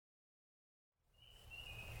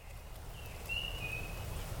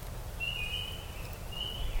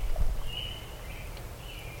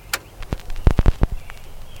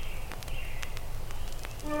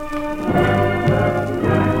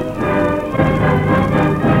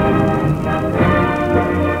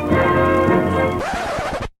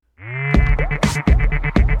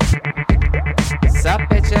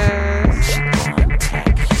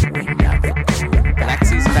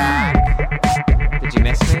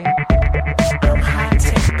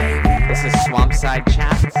Fireside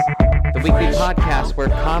Chats, the weekly podcast where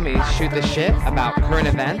commies shoot the shit about current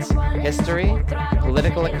events, history,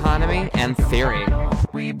 political economy, and theory.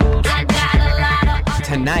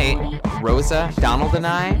 Tonight, Rosa, Donald, and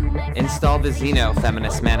I install the Xeno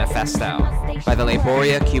Feminist Manifesto by the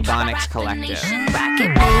Laboria Cubonics Collective.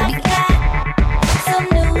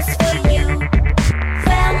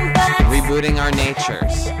 Rebooting our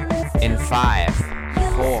natures in 5,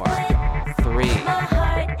 4, 3,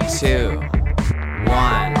 2, 1.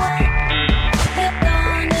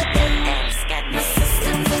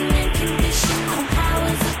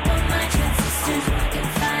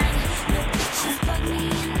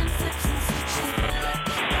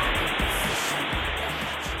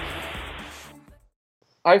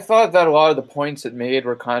 I thought that a lot of the points it made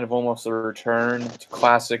were kind of almost a return to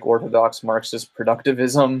classic orthodox Marxist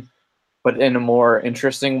productivism, but in a more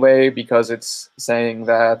interesting way, because it's saying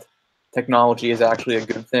that technology is actually a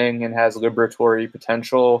good thing and has liberatory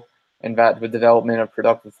potential, and that the development of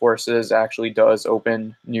productive forces actually does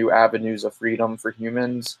open new avenues of freedom for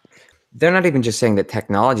humans. They're not even just saying that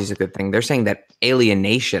technology is a good thing. They're saying that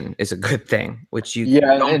alienation is a good thing, which you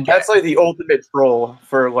and that's like the ultimate troll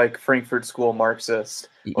for like Frankfurt School Marxist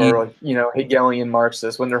or Hegelian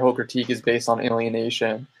Marxist, when their whole critique is based on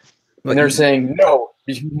alienation. And they're saying, no,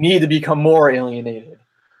 you need to become more alienated.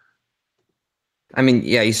 I mean,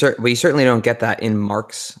 yeah, you certainly don't get that in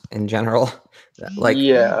Marx in general.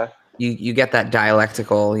 You get that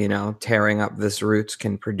dialectical, tearing up this roots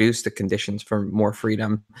can produce the conditions for more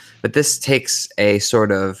freedom. But this takes a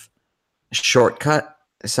sort of shortcut,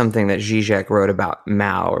 something that Zizek wrote about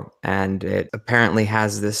Mao, and it apparently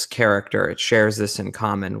has this character. It shares this in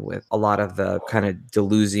common with a lot of the kind of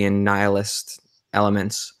Deleuzian nihilist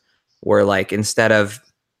elements, where like instead of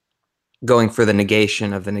going for the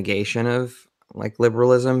negation of like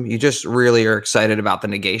liberalism, you just really are excited about the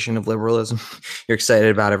negation of liberalism. You're excited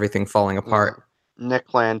about everything falling apart.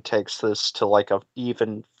 Nick Land takes this to like a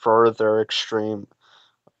even further extreme,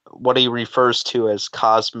 what he refers to as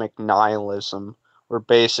cosmic nihilism, where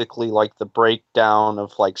basically like the breakdown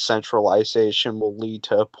of like centralization will lead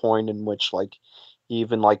to a point in which like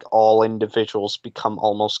even like all individuals become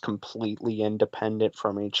almost completely independent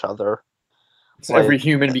from each other. So every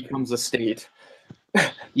human becomes a state.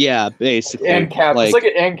 Yeah, basically. ANCAP. It's like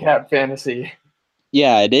an ANCAP fantasy.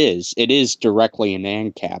 Yeah, it is. It is directly an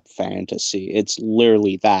ANCAP fantasy. It's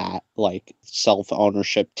literally that, like,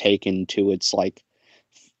 self-ownership taken to its, like,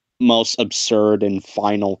 most absurd and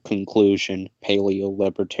final conclusion,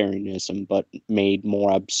 paleo-libertarianism, but made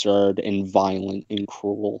more absurd and violent and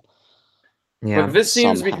cruel. Yeah. But this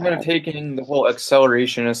seems to be kind of taking the whole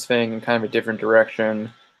accelerationist thing in kind of a different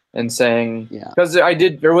direction. And saying, because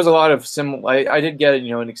there was a lot of I did get, an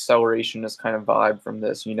accelerationist kind of vibe from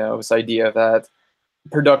this, this idea that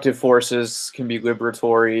productive forces can be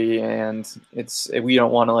liberatory, and we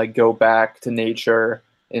don't want to like go back to nature,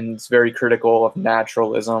 and it's very critical of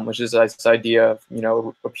naturalism, which is this idea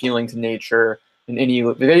of, appealing to nature and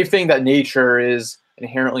anything that nature is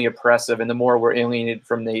inherently oppressive, and the more we're alienated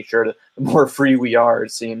from nature, the more free we are,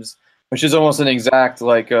 it seems, which is almost an exact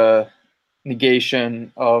like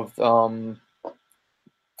negation of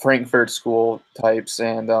Frankfurt School types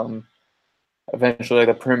and eventually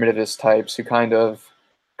the primitivist types, who kind of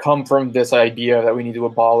come from this idea that we need to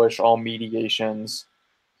abolish all mediations.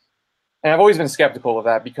 And I've always been skeptical of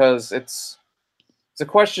that, because it's a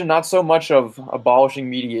question not so much of abolishing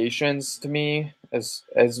mediations to me as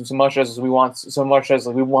much as we want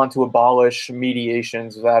to abolish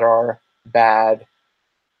mediations that are bad.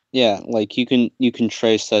 Yeah, like you can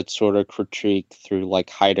trace that sort of critique through like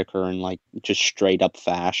Heidegger and like just straight up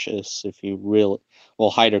fascists. If you really,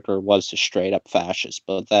 Heidegger was a straight up fascist,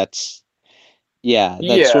 but that's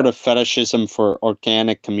sort of fetishism for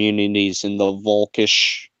organic communities in the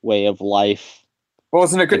Volkish way of life. Well,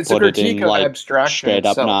 it's a critique of abstraction straight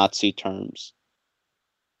itself. Up Nazi terms.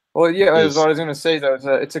 Well, yeah, that's what I was going to say, though.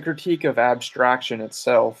 It's a critique of abstraction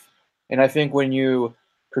itself, and I think when you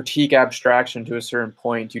critique abstraction to a certain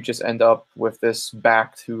point, you just end up with this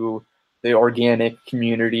back to the organic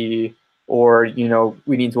community, or,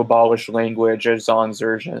 we need to abolish language, as John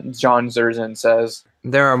Zerzan says.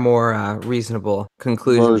 There are more reasonable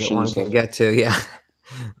conclusions that one can get to, yeah.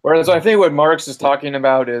 Whereas I think what Marx is talking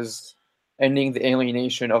about is ending the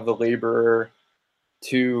alienation of the laborer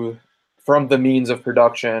from the means of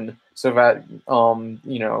production, so that,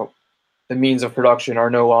 the means of production are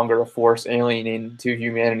no longer a force alienating to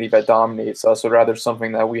humanity that dominates us, but rather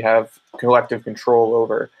something that we have collective control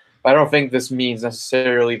over. But I don't think this means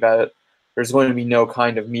necessarily that there's going to be no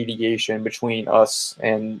kind of mediation between us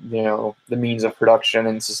and, you know, the means of production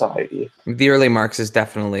in society. The early Marx is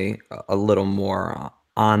definitely a little more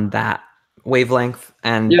on that wavelength,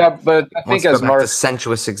 and yeah, but I think as Marx,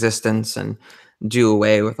 sensuous existence and do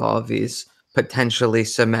away with all of these potentially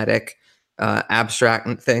Semitic,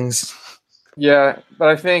 abstract things. Yeah, but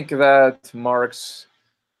I think that Marx,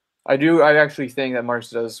 I actually think that Marx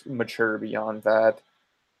does mature beyond that,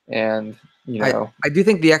 and you know, I do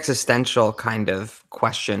think the existential kind of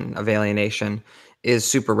question of alienation is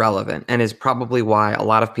super relevant, and is probably why a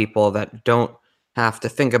lot of people that don't have to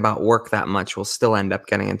think about work that much will still end up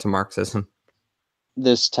getting into Marxism.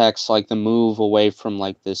 This text, like the move away from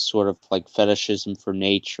like this sort of like fetishism for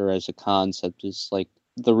nature as a concept, is like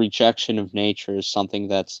the rejection of nature is something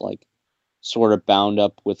that's like sort of bound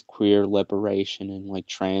up with queer liberation and like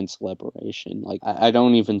trans liberation. Like I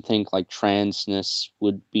don't even think like transness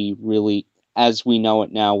would be really, as we know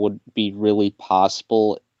it now, would be really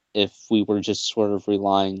possible if we were just sort of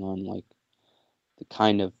relying on like the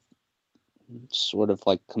kind of sort of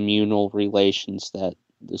like communal relations that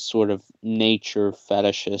the sort of nature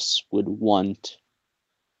fetishists would want,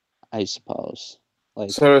 I suppose.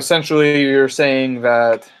 Like, so essentially you're saying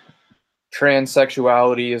that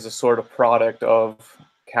transsexuality is a sort of product of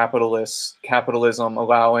capitalism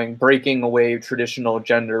breaking away traditional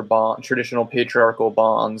traditional patriarchal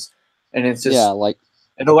bonds, and it's just, yeah, like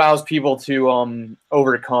it allows people to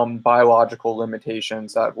overcome biological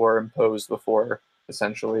limitations that were imposed before,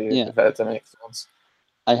 essentially. Yeah. If that makes sense.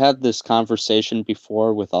 I had this conversation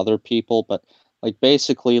before with other people, but like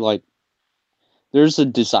basically like there's a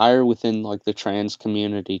desire within like the trans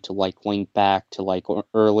community to like link back to like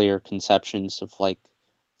earlier conceptions of like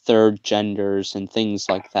third genders and things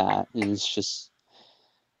like that, and it's just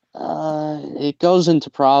it goes into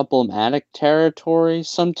problematic territory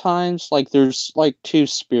sometimes. Like there's like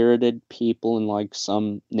two-spirited people in like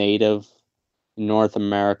some native in North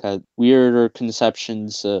America, weirder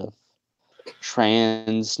conceptions of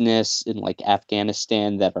transness in like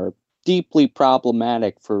Afghanistan that are deeply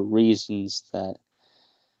problematic for reasons that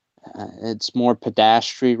it's more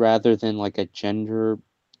pedastry rather than like a gender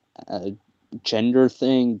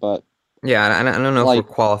thing. But yeah, I don't know like, if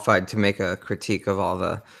we're qualified to make a critique of all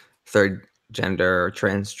the third gender or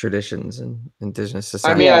trans traditions in indigenous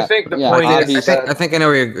society. I mean, I think the point is I think I know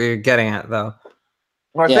where you're getting at, though.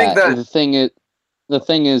 Well, I think that the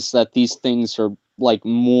thing is that these things are like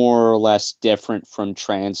more or less different from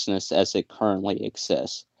transness as it currently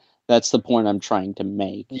exists. That's the point I'm trying to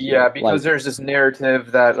make. Yeah, because like, there's this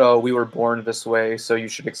narrative that, oh, we were born this way, so you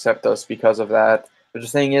should accept us because of that. But the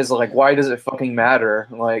thing is, like, why does it fucking matter?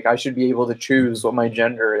 Like, I should be able to choose what my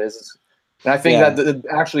gender is. And I think that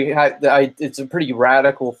actually, it's a pretty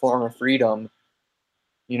radical form of freedom.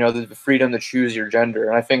 You know, the freedom to choose your gender,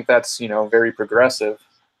 and I think that's, you know, very progressive.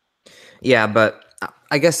 Yeah, but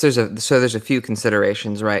I guess there's a few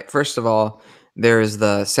considerations, right? First of all, there is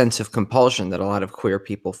the sense of compulsion that a lot of queer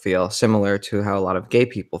people feel, similar to how a lot of gay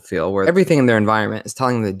people feel, where everything in their environment is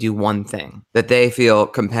telling them to do one thing, that they feel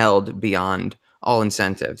compelled beyond all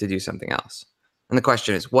incentive to do something else. And the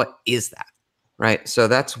question is, what is that? Right? So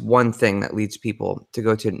that's one thing that leads people to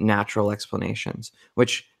go to natural explanations,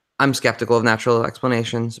 which I'm skeptical of natural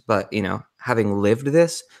explanations, but, you know, having lived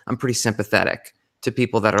this, I'm pretty sympathetic to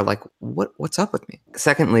people that are like, what's up with me?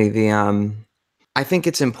 Secondly, I think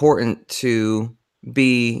it's important to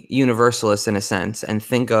be universalist in a sense and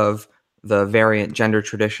think of the variant gender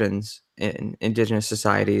traditions in indigenous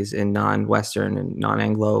societies, in non-Western and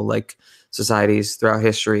non-Anglo like societies throughout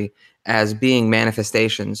history as being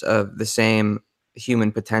manifestations of the same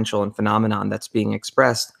human potential and phenomenon that's being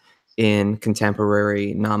expressed in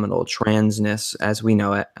contemporary nominal transness as we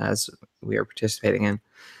know it, as we are participating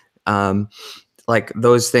in. Like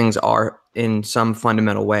those things are in some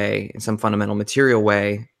fundamental way, in some fundamental material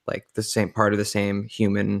way, like the same part of the same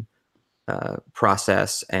human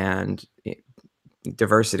process and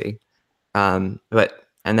diversity. And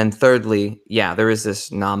then thirdly, yeah, there is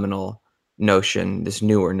this nominal notion, this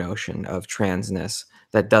newer notion of transness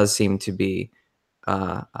that does seem to be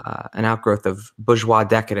an outgrowth of bourgeois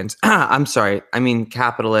decadence. I'm sorry, I mean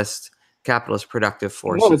capitalist productive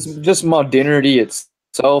forces. No, it's just modernity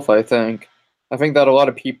itself, I think. I think that a lot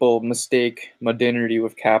of people mistake modernity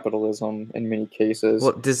with capitalism in many cases.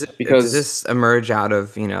 Well, does this emerge out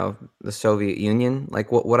of, you know, the Soviet Union?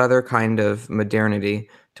 Like, what other kind of modernity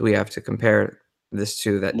do we have to compare this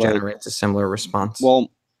to that generates a similar response? Well,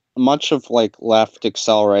 much of like left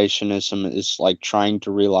accelerationism is like trying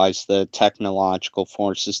to realize the technological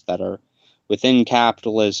forces that are within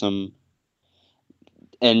capitalism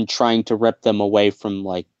and trying to rip them away from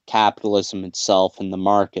like capitalism itself and the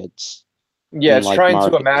markets. Yeah, it's like trying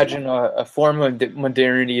to imagine a form of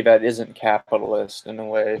modernity that isn't capitalist in a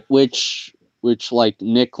way. Which like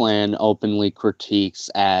Nick Land openly critiques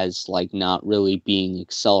as like not really being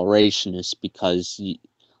accelerationist, because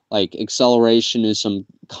like accelerationism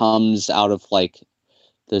comes out of like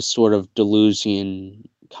the sort of Deleuzian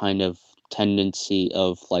kind of tendency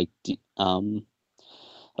of like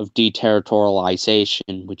of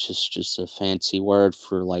deterritorialization, which is just a fancy word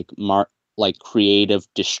for like creative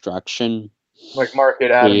destruction, like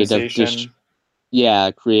market atomization.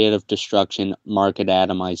 Creative destruction, market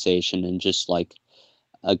atomization, and just like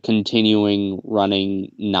a continuing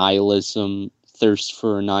running nihilism, thirst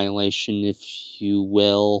for annihilation, if you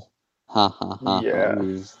will. Ha ha ha. Yeah.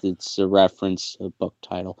 It's a reference, a book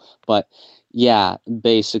title. But yeah,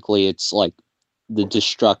 basically it's like the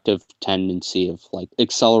destructive tendency of like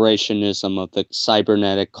accelerationism of the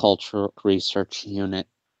Cybernetic Culture Research Unit.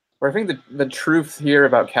 I think the truth here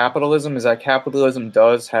about capitalism is that capitalism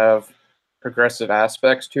does have progressive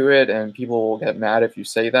aspects to it, and people will get mad if you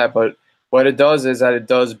say that, but what it does is that it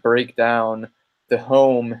does break down the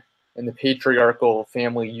home and the patriarchal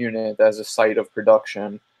family unit as a site of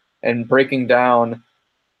production, and breaking down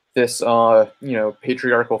this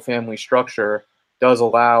patriarchal family structure does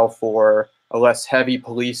allow for a less heavy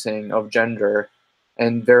policing of gender,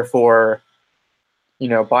 and therefore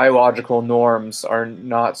biological norms are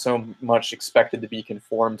not so much expected to be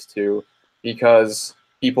conformed to, because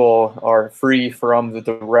people are free from the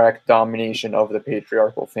direct domination of the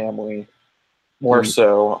patriarchal family. More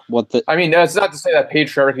so. I mean, that's not to say that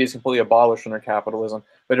patriarchy is completely abolished under capitalism,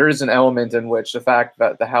 but there is an element in which the fact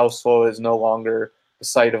that the household is no longer the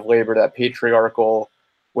site of labor, that patriarchal,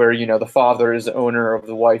 where, the father is the owner of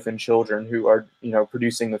the wife and children who are,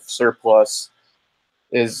 producing the surplus,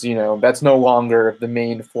 is, that's no longer the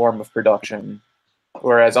main form of production.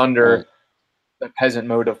 Whereas under the peasant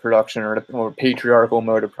mode of production, or patriarchal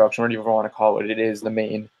mode of production, whatever you want to call it, it is the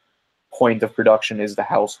main point of production is the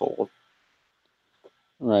household.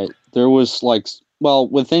 Right. There was like, well,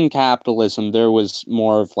 within capitalism, there was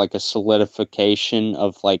more of like a solidification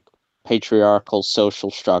of like patriarchal social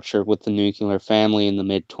structure with the nuclear family in the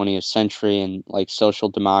mid 20th century, and like social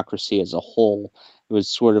democracy as a whole. It was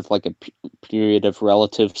sort of like a period of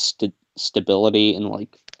relative stability, and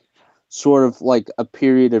like sort of like a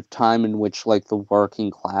period of time in which like the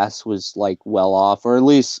working class was like well off, or at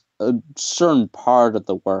least a certain part of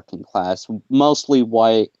the working class, mostly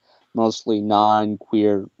white, mostly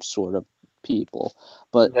non-queer sort of people.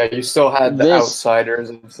 But yeah, you still had the outsiders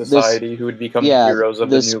of society who would become the heroes of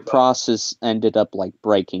the new. This process ended up like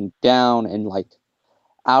breaking down, and like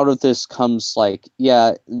out of this comes like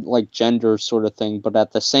gender sort of thing, but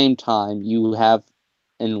at the same time you have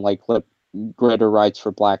greater rights for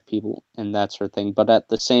Black people and that sort of thing. But at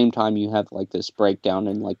the same time, you have like this breakdown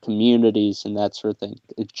in like communities and that sort of thing.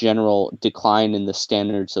 A general decline in the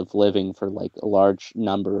standards of living for like a large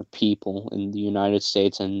number of people in the United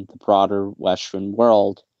States and the broader Western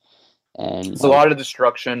world. And it's a lot of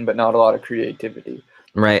destruction, but not a lot of creativity.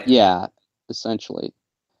 Right. Yeah, essentially.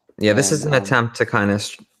 Yeah, this is an attempt to kind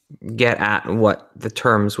of get at what the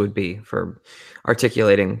terms would be for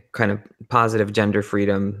articulating kind of positive gender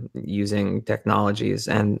freedom using technologies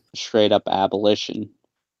and straight up abolition.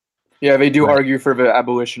 Yeah, they do argue for the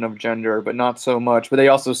abolition of gender, but not so much. But they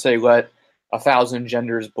also say let 1,000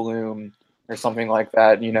 genders bloom or something like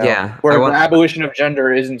that, Yeah. Where the abolition of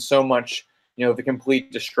gender isn't so much, the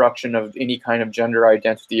complete destruction of any kind of gender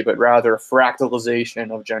identity, but rather a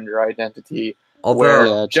fractalization of gender identity,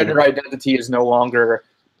 where gender identity is no longer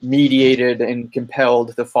mediated and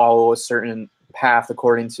compelled to follow a certain path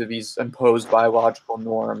according to these imposed biological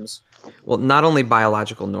norms. Well, not only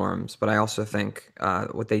biological norms, but I also think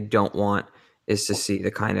what they don't want is to see the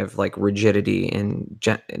kind of like rigidity in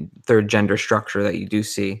third gender structure that you do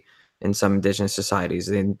see in some indigenous societies,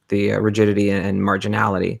 the rigidity and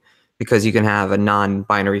marginality, because you can have a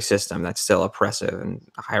non-binary system that's still oppressive and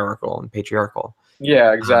hierarchical and patriarchal.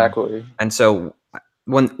 Yeah, exactly. And so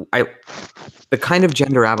the kind of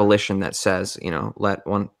gender abolition that says, let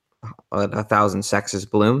 1,000 sexes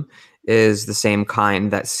bloom is the same kind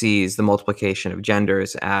that sees the multiplication of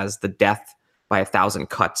genders as the death by 1,000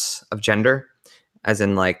 cuts of gender, as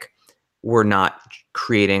in like we're not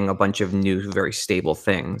creating a bunch of new, very stable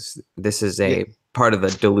things. This is a part of the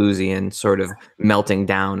Deleuzian sort of melting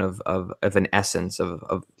down of an essence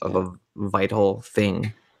of a vital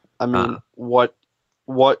thing. I mean, what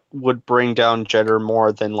would bring down gender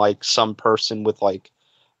more than like some person with like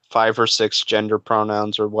 5 or 6 gender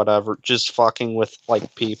pronouns or whatever, just fucking with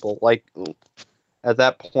like people? Like at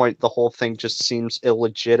that point, the whole thing just seems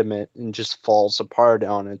illegitimate and just falls apart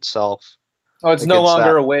on itself. Oh, it's no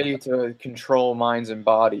longer a way to control minds and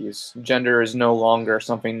bodies. Gender is no longer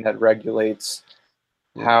something that regulates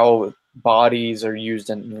how bodies are used.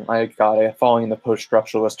 And I'm falling in the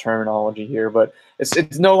post-structuralist terminology here, but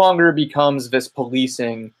it's no longer becomes this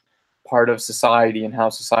policing part of society and how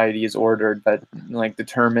society is ordered that like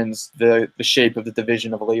determines the shape of the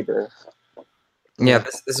division of labor. Yeah,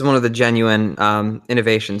 this is one of the genuine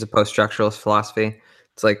innovations of post-structuralist philosophy.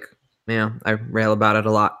 It's like, I rail about it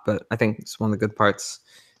a lot, but I think it's one of the good parts.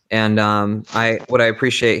 And what I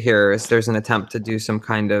appreciate here is there's an attempt to do some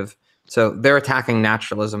kind of, so they're attacking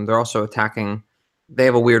naturalism. They're also attacking, they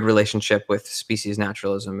have a weird relationship with species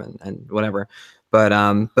naturalism and whatever,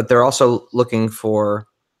 but they're also looking for,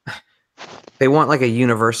 they want like a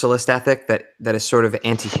universalist ethic that is sort of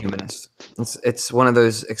anti-humanist. It's one of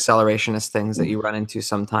those accelerationist things that you run into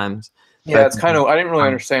sometimes. Yeah, it's kind of, I didn't really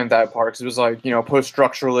understand that part because it was like,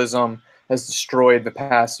 post-structuralism has destroyed the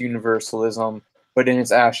past universalism, but in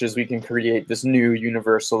its ashes we can create this new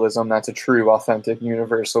universalism that's a true, authentic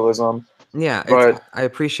universalism. Yeah, but I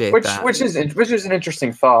appreciate that. Which is an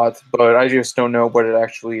interesting thought, but I just don't know what it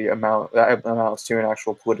actually amounts to in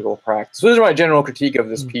actual political practice. So this is my general critique of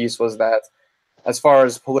this piece, was that as far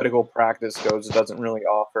as political practice goes, it doesn't really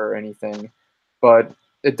offer anything, but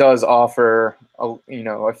it does offer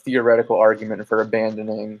a theoretical argument for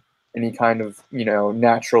abandoning any kind of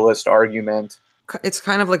naturalist argument. It's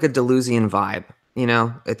kind of like a Deleuzian vibe.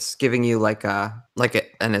 It's giving you like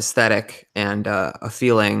an aesthetic and a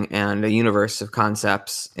feeling and a universe of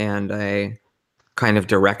concepts and a kind of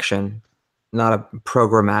direction, not a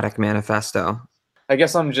programmatic manifesto. I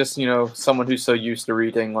guess I'm just, someone who's so used to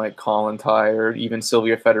reading like Kollontai or even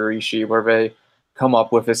Silvia Federici, where they come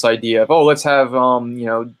up with this idea of, let's have,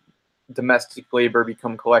 domestic labor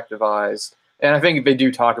become collectivized. And I think they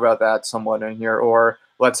do talk about that somewhat in here, or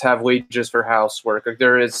let's have wages for housework. Like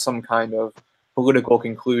there is some kind of political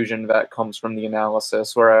conclusion that comes from the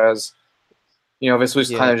analysis, whereas, this was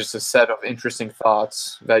kind of just a set of interesting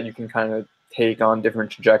thoughts that you can kind of take on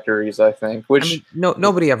different trajectories, I think. Which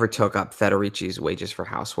nobody ever took up Federici's wages for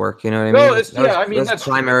housework. You know what I mean? That's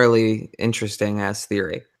primarily interesting as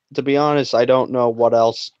theory. To be honest, I don't know what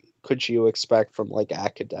else could you expect from like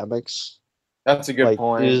academics. That's a good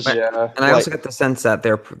point. Yeah, and I also get the sense that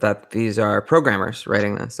these are programmers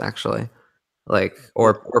writing this, actually,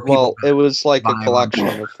 or people. Well, it was like a collection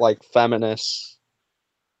of like feminists.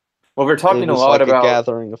 Well, we're talking a lot about a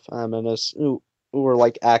gathering of feminists who were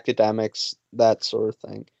like academics, that sort of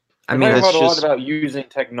thing. I mean, it's a lot about using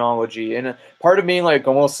technology, and part of me like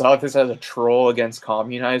almost saw this as a troll against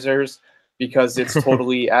communizers because it's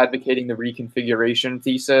totally advocating the reconfiguration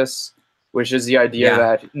thesis, which is the idea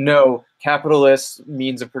that no, capitalist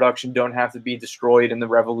means of production don't have to be destroyed in the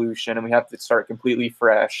revolution, and we have to start completely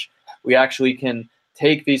fresh. We actually can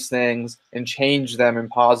take these things and change them in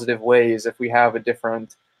positive ways if we have a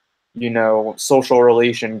different, social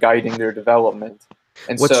relation guiding their development.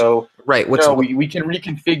 And we can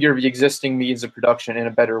reconfigure the existing means of production in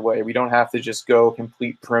a better way. We don't have to just go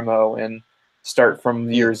complete primo and start from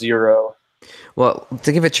year zero. Well,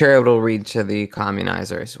 to give a charitable read to the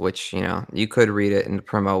communizers, which, you could read it in the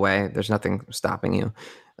primo way. There's nothing stopping you.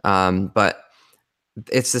 But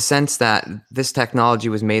it's the sense that this technology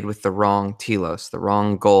was made with the wrong telos, the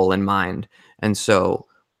wrong goal in mind. And so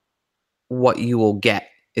what you will get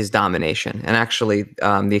is domination. And actually,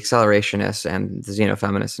 the accelerationists and the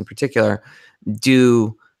xenofeminists in particular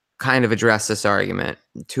do kind of address this argument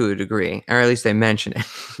to a degree, or at least they mention it.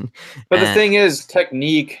 But the thing is,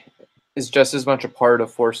 technique is just as much a part of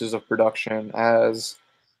forces of production as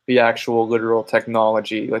the actual literal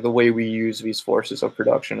technology, like the way we use these forces of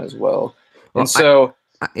production as well. And so,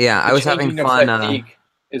 I was having fun. Technique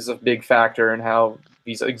is a big factor in how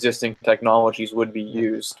these existing technologies would be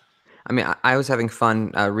used. I mean, I was having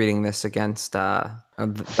fun reading this against the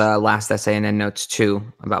last essay in EndNotes 2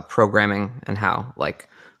 about programming and how,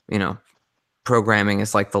 programming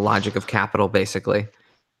is like the logic of capital, basically,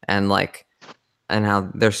 and how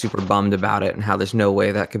they're super bummed about it and how there's no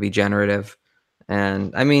way that could be generative.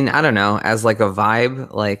 And I mean, I don't know, as like a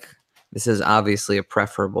vibe, this is obviously a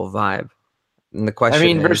preferable vibe. And the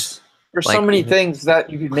question there's so many things that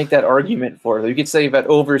you could make that argument for. You could say that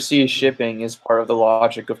overseas shipping is part of the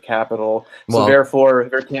logic of capital, so therefore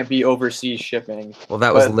there can't be overseas shipping. Well,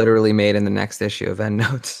 that was literally made in the next issue of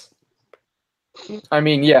EndNotes. I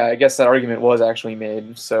mean, I guess that argument was actually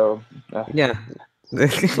made. So yeah.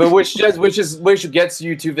 But which gets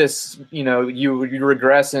you to this, you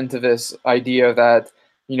regress into this idea that,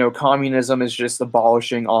 communism is just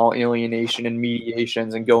abolishing all alienation and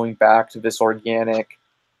mediations and going back to this organic,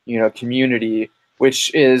 community,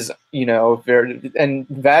 which is, very, and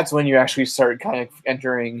that's when you actually start kind of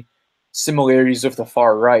entering similarities with the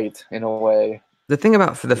far right in a way. The thing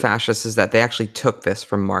about the fascists is that they actually took this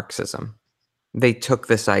from Marxism. They took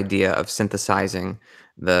this idea of synthesizing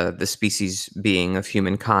the species being of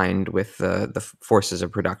humankind with the forces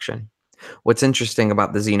of production. What's interesting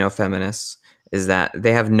about the xenofeminists is that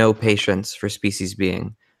they have no patience for species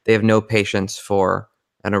being. They have no patience for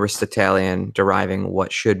an Aristotelian deriving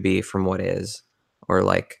what should be from what is, or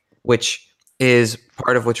which is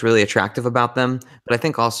part of what's really attractive about them. But I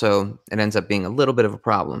think also it ends up being a little bit of a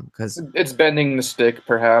problem because it's bending the stick,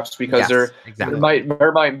 perhaps, because there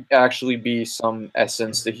might actually be some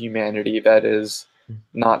essence to humanity that is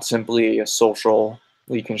not simply a socially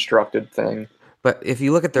constructed thing. But if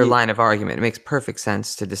you look at their line of argument, it makes perfect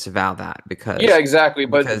sense to disavow that because exactly.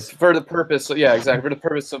 But for the purpose, for the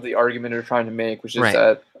purpose of the argument they're trying to make, which is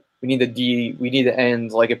that we need to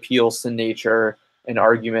end appeals to nature and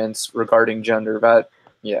arguments regarding gender. That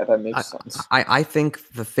makes sense. I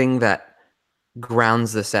think the thing that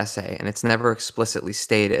grounds this essay, and it's never explicitly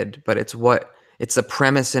stated, but it's the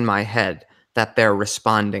premise in my head that they're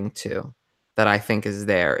responding to, that I think is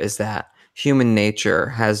that human nature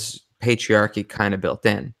has patriarchy kind of built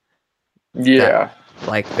in. Yeah.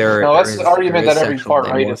 That's the argument that every far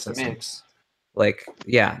rightist makes.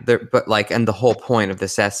 And the whole point of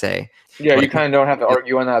this essay. Yeah, you kind of don't have to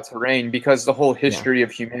argue on that terrain because the whole history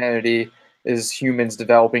of humanity is humans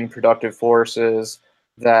developing productive forces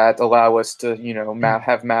that allow us to,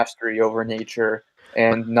 have mastery over nature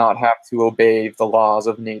and not have to obey the laws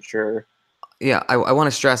of nature. Yeah, I want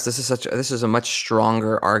to stress this is a much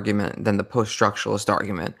stronger argument than the post-structuralist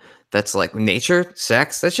argument. That's like nature,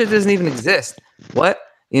 sex, that shit doesn't even exist. What?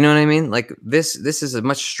 You know what I mean? Like this is a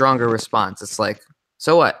much stronger response. It's like,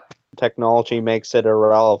 so what? Technology makes it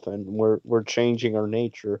irrelevant. We're changing our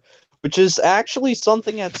nature, which is actually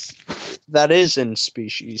something that is in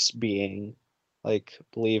species being,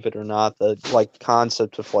 believe it or not, the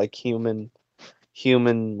concept of human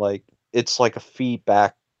it's like a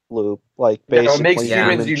feedback loop. Basically, what makes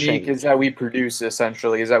humans unique is that we produce,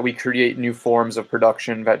 essentially, is that we create new forms of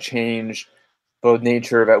production that change the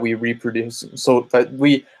nature that we reproduce, so that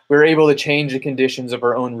we're able to change the conditions of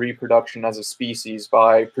our own reproduction as a species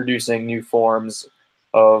by producing new forms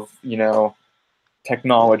of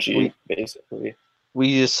technology. Basically,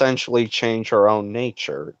 we essentially change our own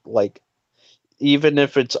nature. Even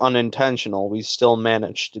if it's unintentional, we still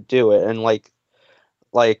manage to do it. And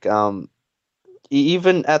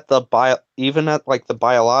even at the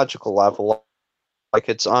biological level,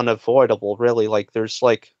 it's unavoidable, really. There's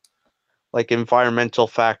environmental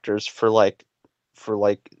factors for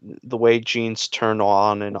the way genes turn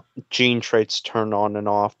on and gene traits turn on and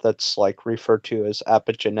off. That's referred to as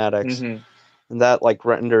epigenetics. Mm-hmm. And that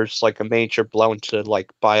renders a major blow into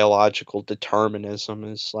biological determinism.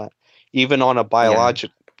 Is that even on a biological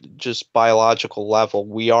level,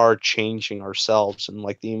 we are changing ourselves, and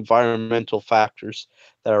the environmental factors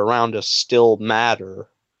that are around us still matter.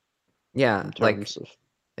 Yeah, in terms of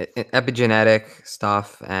epigenetic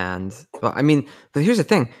stuff. But here's the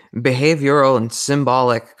thing: behavioral and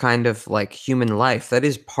symbolic kind of human life, that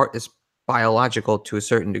is biological to a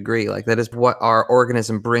certain degree. That is what our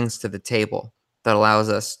organism brings to the table that allows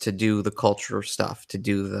us to do the culture stuff, to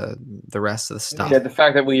do the rest of the stuff. Yeah, the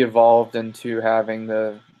fact that we evolved into having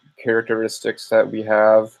the characteristics that we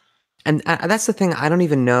have. And that's the thing I don't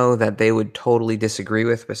even know that they would totally disagree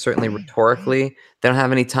with, but certainly rhetorically, they don't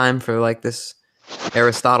have any time for this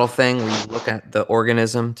Aristotle thing where you look at the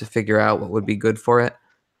organism to figure out what would be good for it.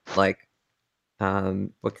 I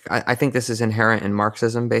think this is inherent in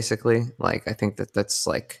Marxism, basically. I think that's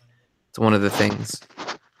it's one of the things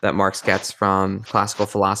that Marx gets from classical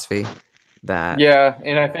philosophy.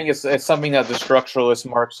 And I think it's something that the structuralist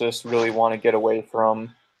Marxists really want to get away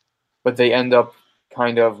from, but they end up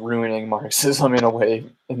kind of ruining Marxism in a way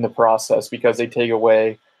in the process, because they take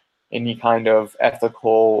away any kind of ethical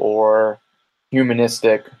or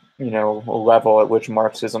humanistic, level at which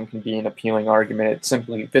Marxism can be an appealing argument. It's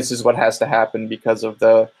simply, this is what has to happen because of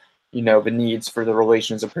the needs for the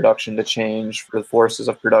relations of production to change, for the forces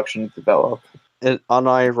of production to develop. It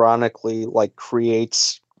unironically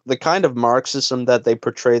creates the kind of Marxism that they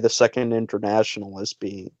portray the Second International as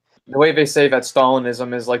being. The way they say that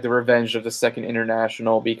Stalinism is the revenge of the Second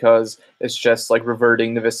International, because it's just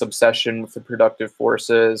reverting to this obsession with the productive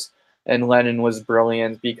forces. And Lenin was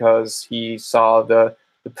brilliant because he saw the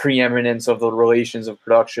preeminence of the relations of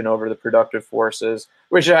production over the productive forces,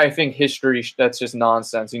 which I think history, that's just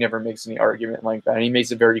nonsense. He never makes any argument like that. And he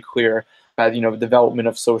makes it very clear that, development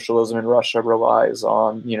of socialism in Russia relies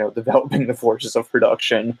on, developing the forces of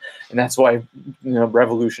production, and that's why,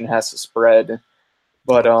 revolution has to spread.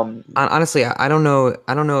 But honestly, I don't know.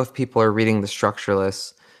 I don't know if people are reading the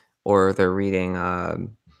Structuralists, or they're reading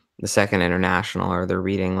the Second International, or they're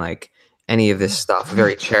reading like any of this stuff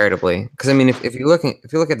very charitably. Because I mean, if you look at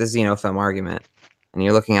the xenofem argument, and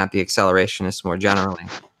you're looking at the accelerationists more generally,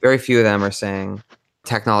 very few of them are saying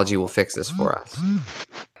technology will fix this for us.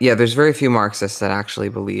 Yeah, there's very few Marxists that actually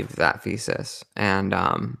believe that thesis. And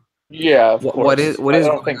yeah, of course. What is? I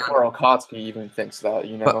don't think Karl Kautsky even thinks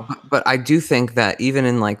that, But I do think that even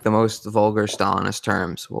in like the most vulgar Stalinist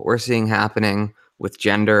terms, what we're seeing happening with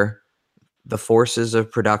gender, the forces of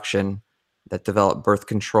production that develop birth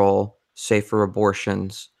control, safer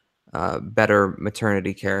abortions, better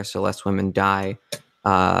maternity care so less women die,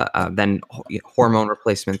 then hormone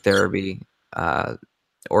replacement therapy,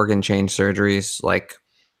 organ change surgeries, like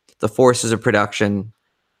the forces of production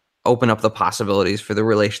open up the possibilities for the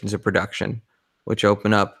relations of production, which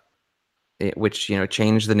open up, which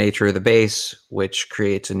change the nature of the base, which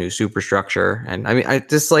creates a new superstructure. And I mean, I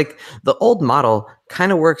just like the old model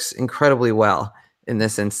kind of works incredibly well in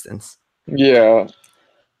this instance. Yeah,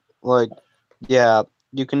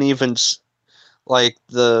 you can even like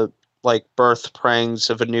the birth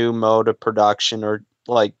pangs of a new mode of production, or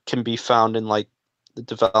like can be found in like the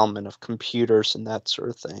development of computers and that sort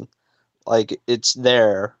of thing. Like it's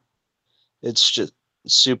there. It's just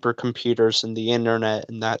supercomputers and the internet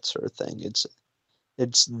and that sort of thing.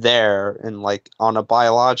 It's there, and like on a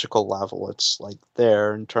biological level, it's like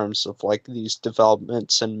there in terms of like these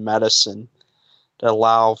developments in medicine that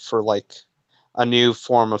allow for like a new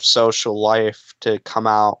form of social life to come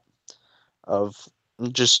out of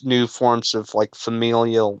just new forms of like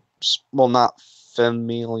not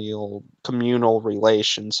familial, communal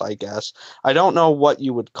relations, I guess. I don't know what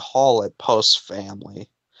you would call it post-family.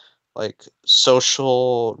 Like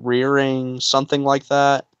social rearing, something like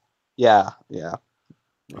that. Yeah.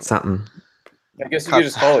 Something. I guess you could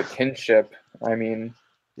just call it kinship. I mean,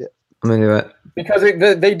 yeah. I'm gonna do it. Because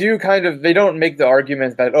they do they don't make the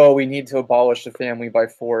argument that, oh, we need to abolish the family by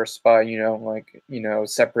force by,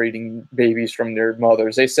 separating babies from their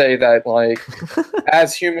mothers. They say that, like,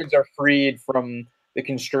 as humans are freed from the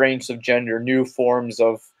constraints of gender, new forms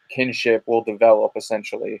of kinship will develop,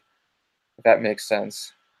 essentially, if that makes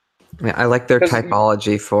sense. I like their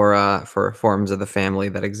typology for forms of the family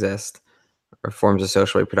that exist, or forms of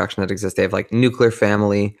social reproduction that exist. They have like nuclear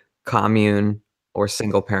family, commune, or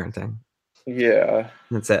single parenting. Yeah.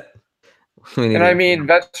 That's it. And I mean,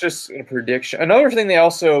 that's just a prediction. Another thing they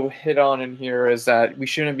also hit on in here is that we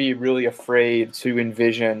shouldn't be really afraid to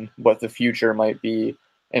envision what the future might be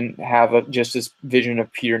and have just this vision of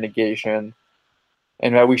pure negation.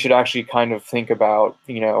 And that we should actually kind of think about,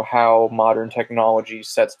 how modern technology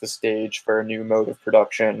sets the stage for a new mode of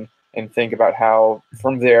production, and think about how,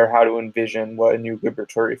 from there, how to envision what a new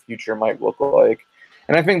liberatory future might look like.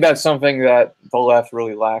 And I think that's something that the left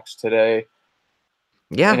really lacks today.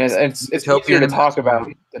 Yeah, and it's easier to talk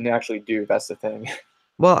about than to actually do. That's the thing.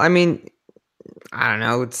 Well, I mean, I don't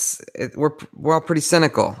know. We're all pretty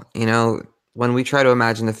cynical, When we try to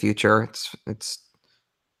imagine the future, it's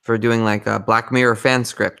for doing like Black Mirror fan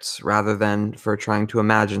scripts rather than for trying to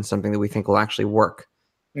imagine something that we think will actually work.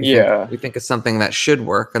 We think it's something that should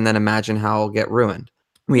work, and then imagine how it'll get ruined.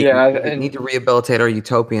 We need to rehabilitate our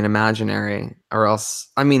utopian imaginary, or else,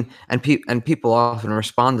 I mean, and people often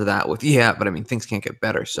respond to that with, but I mean, things can't get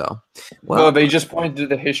better. So, well, they just pointed to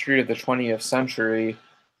the history of the 20th century.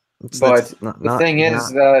 But the thing is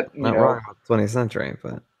that, not wrong about the 20th century,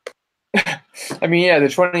 but I mean, the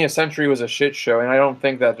 20th century was a shit show, and I don't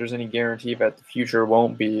think that there's any guarantee that the future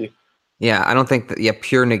won't be. Yeah, I don't think that.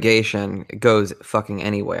 Pure negation goes fucking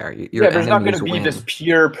anywhere. There's not going to be this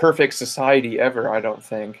pure, perfect society ever. I don't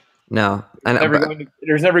think. No,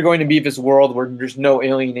 there's never going to be this world where there's no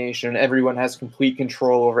alienation. Everyone has complete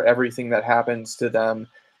control over everything that happens to them,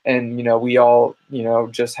 and we all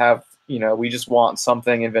just have we just want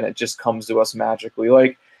something, and then it just comes to us magically.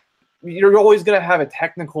 Like, you're always going to have a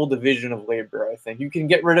technical division of labor. I think you can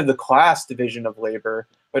get rid of the class division of labor,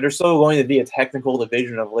 but there's still going to be a technical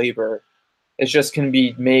division of labor. It just can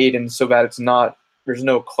be made, and so that there's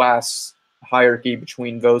no class hierarchy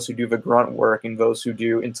between those who do the grunt work and those who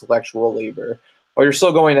do intellectual labor. But you're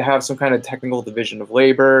still going to have some kind of technical division of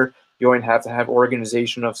labor. You're going to have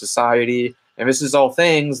organization of society. And this is all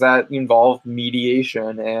things that involve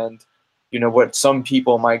mediation and, what some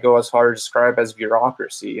people might go as far as describe as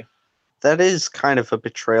bureaucracy. That is kind of a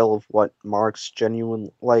betrayal of what Marx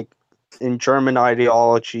genuinely, in German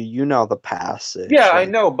ideology, you know the passage. Yeah, I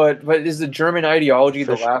know, but is the German ideology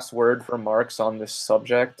the last word for Marx on this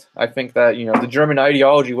subject? I think that, the German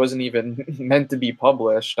ideology wasn't even meant to be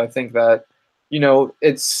published. I think that,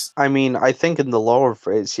 it's... I mean, I think in the lower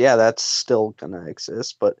phrase, yeah, that's still gonna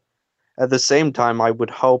exist, but at the same time, I would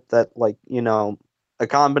hope that, a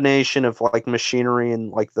combination of, machinery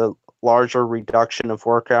and, the larger reduction of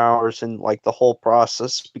work hours and, the whole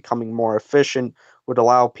process becoming more efficient would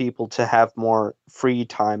allow people to have more free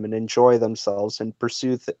time and enjoy themselves and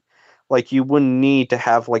pursue you wouldn't need to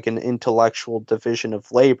have an intellectual division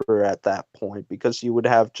of labor at that point, because you would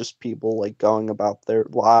have just people going about their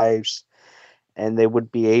lives, and they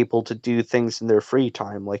would be able to do things in their free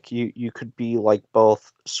time. You could be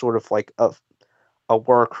both sort of a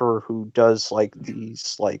worker who does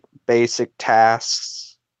these basic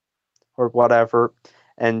tasks or whatever,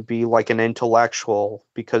 and be an intellectual,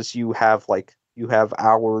 because you have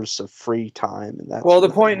hours of free time. And that's, well, the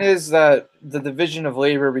point is that the division of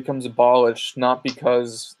labor becomes abolished not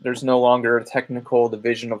because there's no longer a technical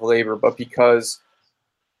division of labor, but because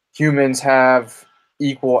humans have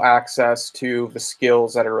equal access to the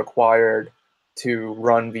skills that are required to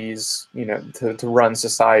run these, to run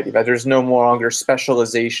society. That there's no longer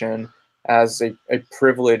specialization as a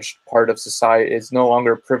privileged part of society. It's no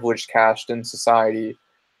longer a privileged caste in society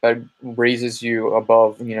that raises you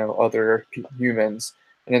above, other humans.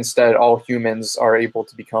 And instead, all humans are able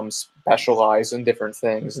to become specialized in different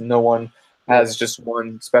things. And no one has just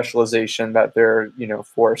one specialization that they're,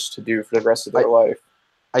 forced to do for the rest of their life.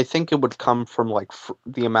 I think it would come from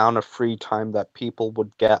the amount of free time that people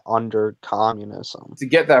would get under communism. To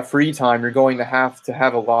get that free time, you're going to have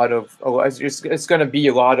a lot of, it's going to be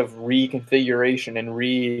a lot of reconfiguration and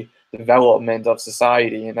redevelopment of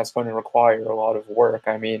society, and that's going to require a lot of work.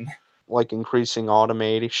 I mean, increasing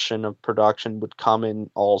automation of production would come in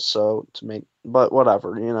also to make, but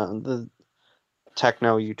whatever, the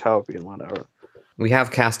techno-utopian, whatever. We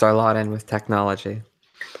have cast our lot in with technology.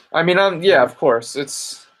 I mean, yeah, of course.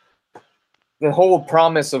 It's the whole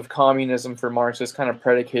promise of communism for Marx is kind of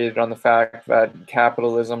predicated on the fact that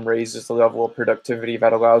capitalism raises the level of productivity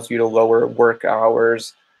that allows you to lower work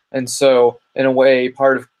hours. And so, in a way,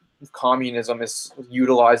 part of communism is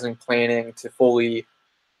utilizing planning to fully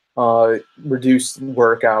reduce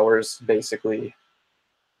work hours, basically.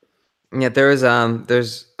 Yeah, there's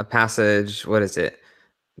a passage, what is it?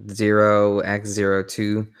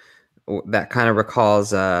 0x02, that kind of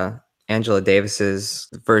recalls Angela Davis's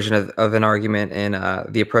version of an argument in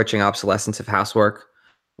The Approaching Obsolescence of Housework,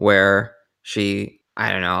 where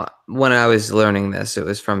I don't know, when I was learning this, it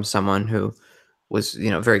was from someone who was,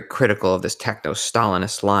 very critical of this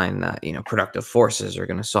techno-Stalinist line that, productive forces are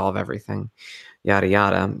going to solve everything, yada,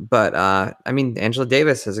 yada. But, I mean, Angela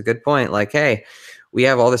Davis has a good point. Hey, we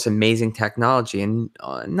have all this amazing technology, and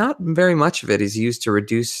not very much of it is used to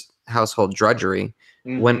reduce household drudgery.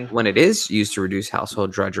 Mm-hmm. When it is used to reduce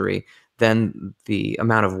household drudgery, then the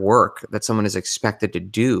amount of work that someone is expected to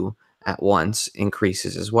do at once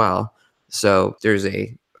increases as well. So there's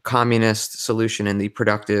a communist solution in the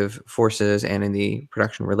productive forces and in the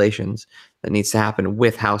production relations that needs to happen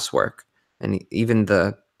with housework. And even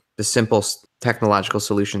the simple technological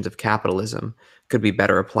solutions of capitalism could be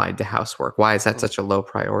better applied to housework. Why is that such a low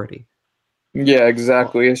priority? Yeah,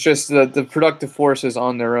 exactly. It's just that the productive forces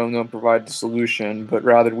on their own don't provide the solution, but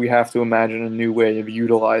rather we have to imagine a new way of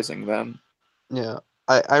utilizing them. Yeah.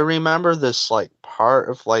 I remember this part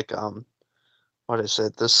of what is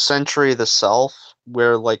it? The Century of the Self,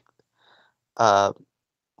 where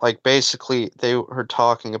basically they were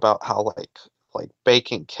talking about how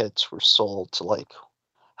baking kits were sold to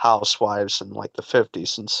housewives in the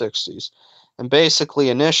 50s and 60s. And basically,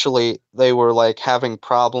 initially, they were having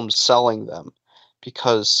problems selling them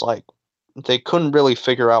because they couldn't really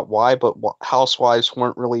figure out why, but housewives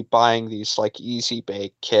weren't really buying these easy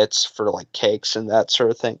bake kits for cakes and that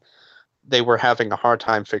sort of thing. They were having a hard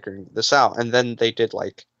time figuring this out. And then they did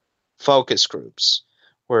focus groups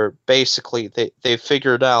where basically they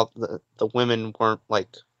figured out that the women weren't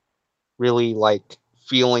really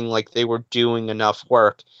feeling like they were doing enough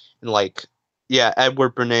work, and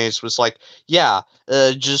Edward Bernays was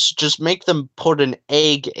just make them put an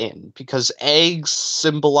egg in, because eggs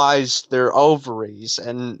symbolize their ovaries,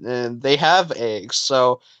 and they have eggs,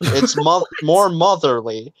 so it's more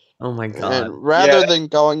motherly. Oh my god. And rather than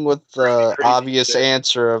going with the obvious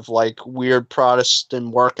answer of weird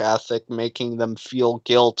Protestant work ethic making them feel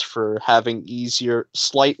guilt for having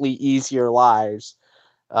slightly easier lives,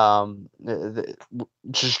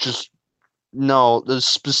 no,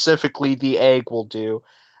 specifically the egg will do.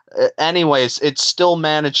 Anyways, it still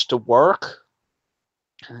managed to work,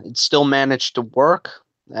 it still managed to work,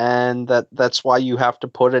 and that's why you have to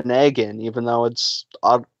put an egg in, even though it's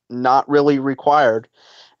not really required.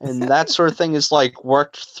 And that sort of thing is like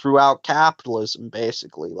worked throughout capitalism,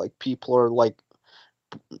 basically. Like people are like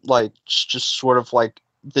just sort of like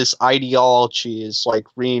this ideology is like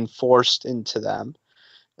reinforced into them,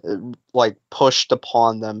 like pushed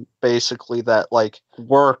upon them, basically, that like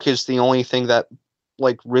work is the only thing that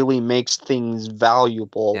like really makes things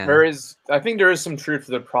valuable. Yeah. I think there is some truth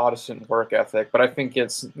to the Protestant work ethic, but I think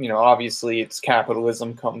it's, obviously it's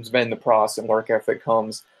capitalism comes, then the Protestant work ethic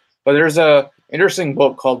comes. But there's a interesting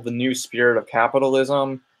book called The New Spirit of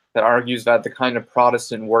Capitalism that argues that the kind of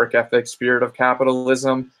Protestant work ethic spirit of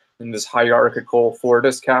capitalism and this hierarchical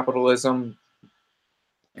Fordist capitalism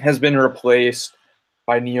has been replaced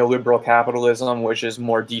by neoliberal capitalism, which is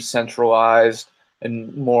more decentralized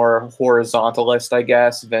and more horizontalist, I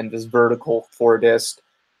guess, than this vertical Fordist,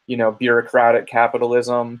 bureaucratic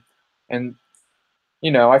capitalism. And,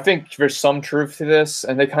 I think there's some truth to this.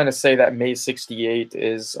 And they kind of say that May 68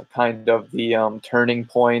 is kind of the turning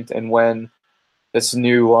point, and when this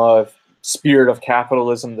new spirit of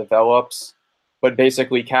capitalism develops. But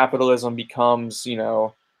basically, capitalism becomes,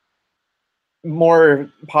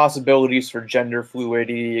 more possibilities for gender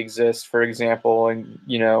fluidity exist, for example, and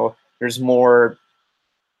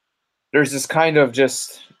there's this kind of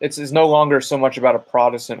it's no longer so much about a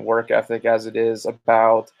Protestant work ethic as it is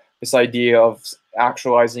about this idea of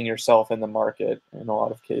actualizing yourself in the market in a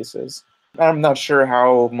lot of cases. I'm not sure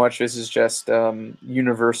how much this is just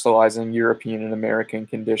universalizing European and American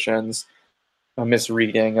conditions, a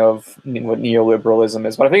misreading of what neoliberalism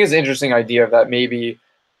is. But I think it's an interesting idea that maybe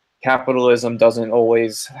capitalism doesn't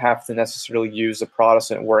always have to necessarily use a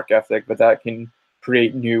Protestant work ethic, but that can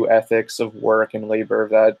create new ethics of work and labor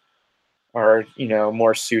that are,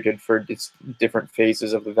 more suited for its different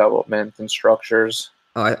phases of development and structures.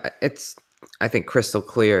 It's, I think, crystal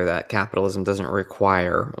clear that capitalism doesn't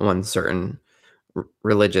require one certain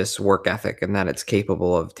religious work ethic, and that it's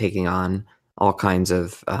capable of taking on all kinds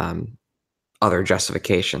of other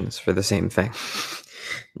justifications for the same thing.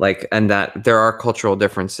 And that there are cultural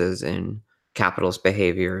differences in capitalist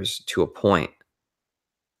behaviors to a point,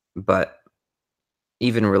 but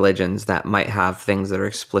even religions that might have things that are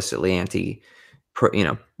explicitly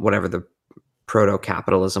whatever the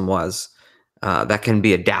proto-capitalism was, that can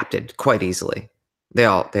be adapted quite easily. They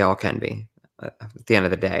all can be at the end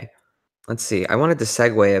of the day. Let's see. I wanted to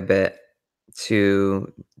segue a bit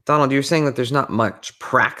to Donald. You were saying that there's not much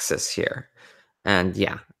praxis here, and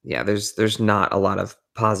yeah, there's not a lot of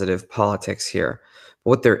positive politics here.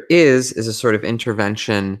 What there is a sort of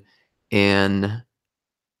intervention in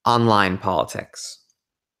online politics.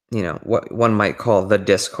 What one might call the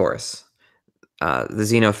discourse. The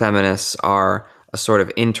xenofeminists are a sort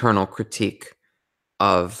of internal critique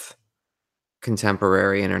of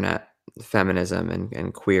contemporary internet feminism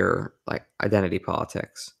and queer identity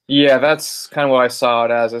politics. Yeah, that's kind of what I saw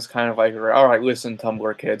it as. It's kind of like, all right, listen,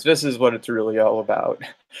 Tumblr kids, this is what it's really all about.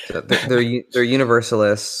 So they're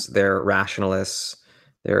universalists, they're rationalists,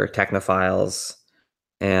 they're technophiles,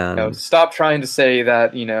 and stop trying to say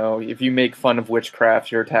that if you make fun of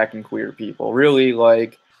witchcraft, you're attacking queer people. Really,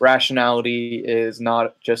 rationality is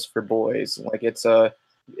not just for boys.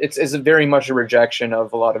 It's very much a rejection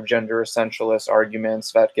of a lot of gender essentialist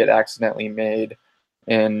arguments that get accidentally made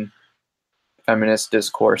in feminist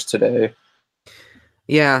discourse today.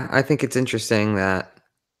 Yeah, I think it's interesting that,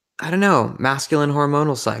 I don't know, masculine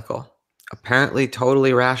hormonal cycle, apparently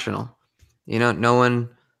totally rational. No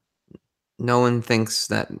one thinks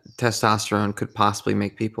that testosterone could possibly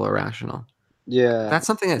make people irrational. Yeah. That's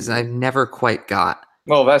something that I've never quite got.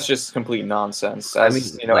 Well, that's just complete nonsense.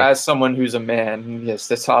 As someone who's a man, yes,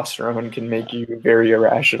 testosterone can make you very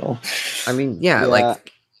irrational.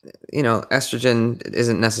 Estrogen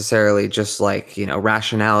isn't necessarily just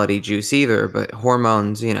rationality juice either, but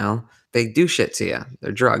hormones, they do shit to you.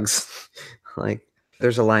 They're drugs.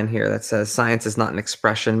 There's a line here that says, "Science is not an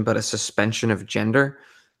expression, but a suspension of gender,"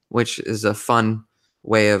 which is a fun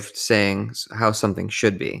way of saying how something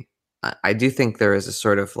should be. I do think there is a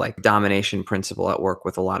sort of domination principle at work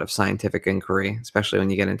with a lot of scientific inquiry, especially when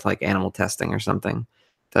you get into animal testing or something,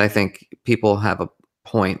 that I think people have a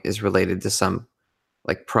point is related to some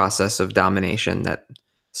process of domination that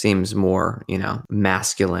seems more,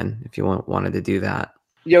 masculine, if you wanted to do that.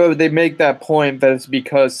 Yeah, but they make that point that it's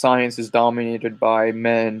because science is dominated by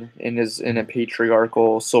men and is in a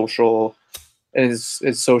patriarchal social, is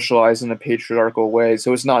socialized in a patriarchal way.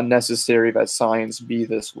 So it's not necessary that science be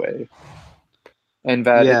this way. And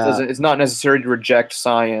that it's not necessary to reject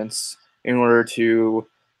science in order to,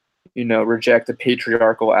 reject the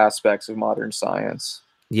patriarchal aspects of modern science.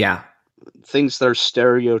 Yeah. Things that are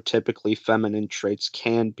stereotypically feminine traits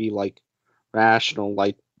can be like rational,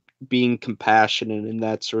 like being compassionate and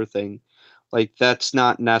that sort of thing. Like that's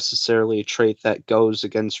not necessarily a trait that goes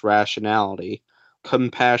against rationality.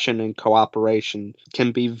 Compassion and cooperation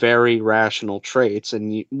can be very rational traits,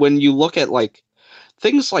 and when you look at like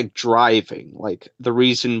things like driving, like the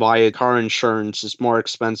reason why a car insurance is more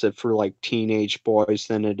expensive for like teenage boys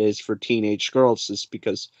than it is for teenage girls is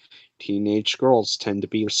because teenage girls tend to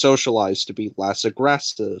be socialized to be less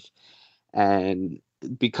aggressive, and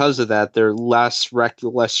because of that they're less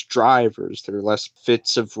reckless drivers, they're less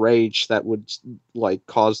fits of rage that would like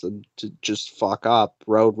cause them to just fuck up,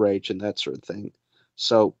 road rage and that sort of thing.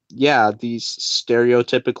 So yeah, these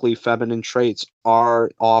stereotypically feminine traits are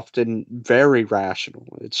often very rational.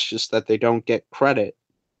 It's just that they don't get credit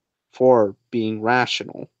for being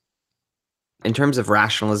rational. In terms of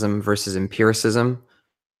rationalism versus empiricism,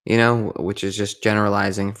 which is just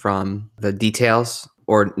generalizing from the details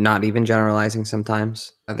or not even generalizing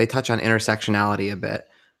sometimes. They touch on intersectionality a bit.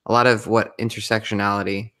 A lot of what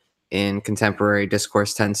intersectionality in contemporary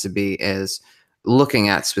discourse tends to be is looking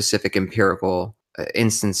at specific empirical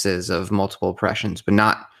instances of multiple oppressions, but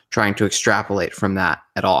not trying to extrapolate from that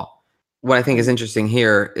at all. What I think is interesting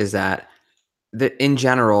here is that in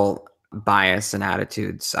general, bias and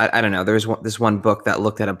attitudes, I don't know, there's this one book that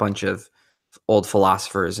looked at a bunch of old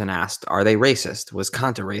philosophers and asked, are they racist? Was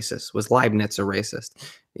Kant a racist? Was Leibniz a racist?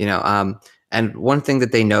 And one thing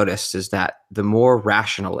that they noticed is that the more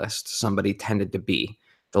rationalist somebody tended to be,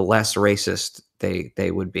 the less racist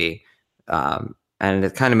they would be. And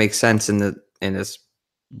it kind of makes sense in this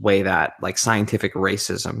way that like scientific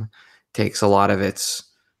racism takes a lot of its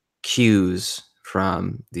cues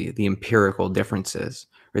from the empirical differences,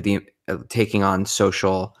 or the taking on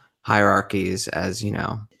social hierarchies as,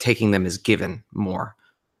 taking them as given more.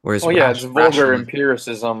 Whereas it's vulgar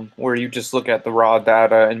empiricism where you just look at the raw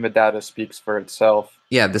data and the data speaks for itself.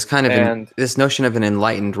 Yeah, this kind of this notion of an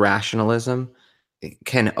enlightened rationalism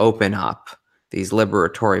can open up these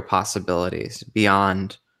liberatory possibilities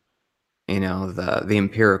beyond the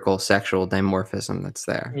empirical sexual dimorphism that's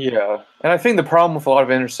there. Yeah. And I think the problem with a lot of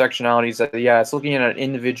intersectionality is that, it's looking at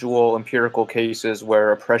individual empirical cases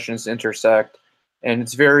where oppressions intersect, and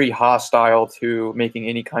it's very hostile to making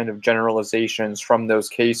any kind of generalizations from those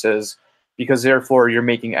cases, because therefore you're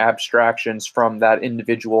making abstractions from that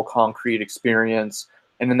individual concrete experience.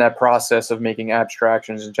 And in that process of making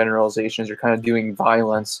abstractions and generalizations, you're kind of doing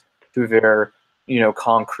violence to their,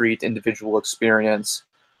 concrete individual experience.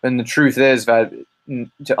 And the truth is that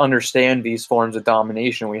to understand these forms of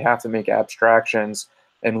domination, we have to make abstractions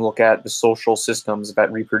and look at the social systems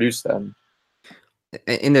that reproduce them.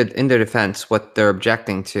 In their defense, what they're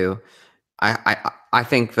objecting to, I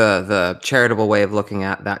think the charitable way of looking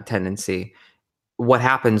at that tendency, what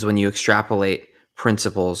happens when you extrapolate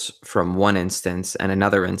principles from one instance and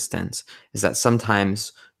another instance, is that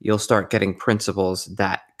sometimes you'll start getting principles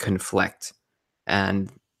that conflict,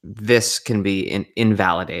 and this can be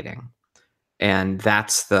invalidating. And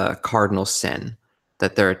that's the cardinal sin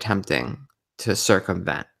that they're attempting to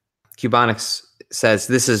circumvent. Cubonics says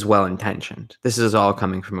this is well-intentioned. This is all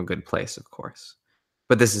coming from a good place, of course,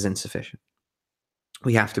 but this is insufficient.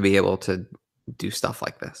 We have to be able to do stuff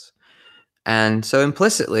like this. And so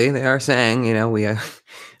implicitly they are saying, we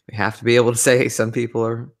have to be able to say some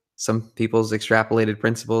people's extrapolated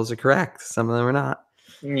principles are correct. Some of them are not.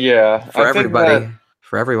 Yeah. For everybody,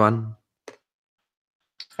 for everyone.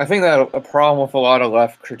 I think that a problem with a lot of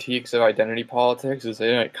left critiques of identity politics is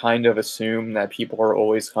they kind of assume that people are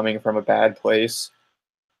always coming from a bad place,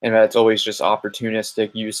 and that it's always just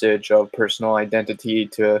opportunistic usage of personal identity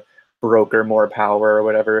to broker more power or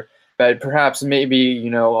whatever. But perhaps maybe,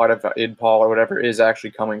 a lot of IdPol or whatever is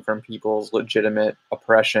actually coming from people's legitimate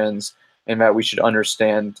oppressions, and that we should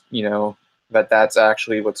understand, that that's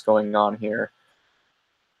actually what's going on here.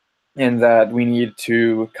 And that we need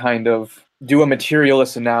to kind of do a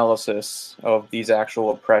materialist analysis of these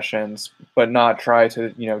actual oppressions, but not try to,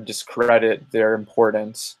 discredit their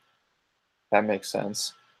importance. That makes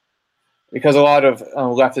sense. Because a lot of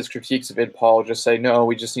leftist critiques of IdPol just say, no,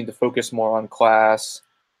 we just need to focus more on class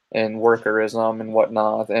and workerism and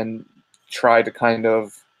whatnot, and try to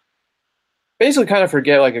basically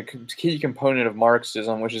forget like a key component of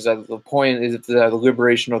Marxism, which is that the point is that the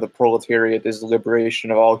liberation of the proletariat is the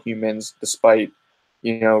liberation of all humans despite,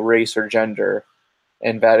 race or gender,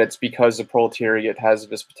 and that it's because the proletariat has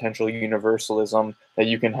this potential universalism that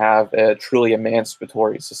you can have a truly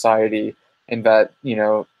emancipatory society, and that,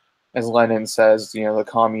 as Lenin says, the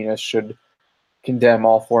communists should condemn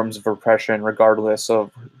all forms of oppression regardless of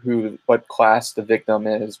what class the victim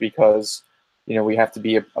is, because we have to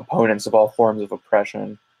be opponents of all forms of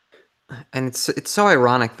oppression. And it's so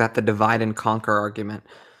ironic that the divide and conquer argument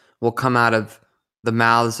will come out of the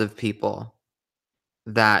mouths of people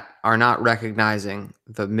that are not recognizing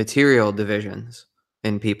the material divisions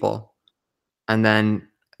in people, and then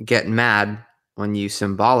get mad when you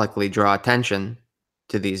symbolically draw attention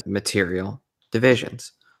to these material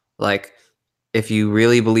divisions. Like, if you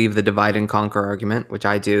really believe the divide and conquer argument, which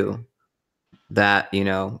I do, that,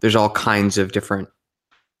 there's all kinds of different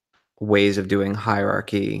ways of doing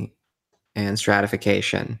hierarchy and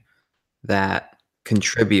stratification that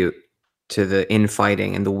contribute to the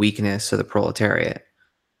infighting and the weakness of the proletariat.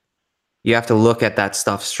 You have to look at that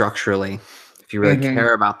stuff structurally. If you really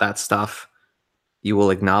care about that stuff, you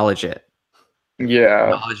will acknowledge it.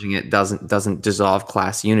 Yeah. Acknowledging it doesn't dissolve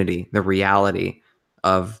class unity. The reality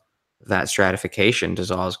of that stratification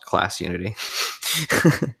dissolves class unity.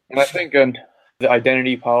 And I think the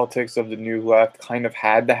identity politics of the New Left kind of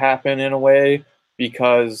had to happen in a way,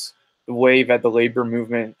 because the way that the labor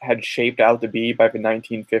movement had shaped out to be by the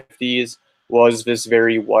 1950s was this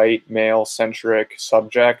very white, male-centric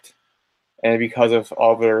subject. And because of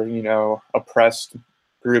all their, oppressed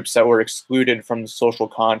groups that were excluded from the social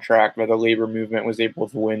contract that the labor movement was able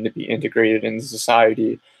to win to be integrated into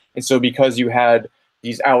society. And so because you had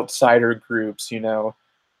these outsider groups,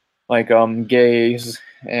 like gays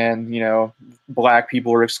and, black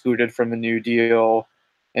people were excluded from the New Deal,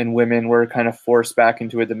 and women were kind of forced back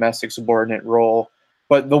into a domestic subordinate role.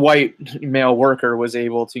 But the white male worker was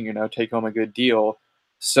able to, take home a good deal.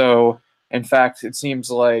 So, in fact, it seems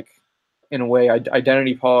like, in a way,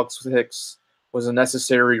 identity politics was a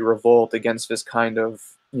necessary revolt against this kind of,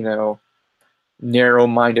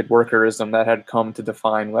 narrow-minded workerism that had come to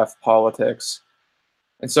define left politics.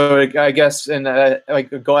 And so I guess, and that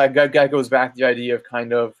goes back to the idea of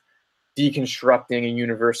kind of deconstructing a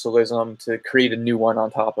universalism to create a new one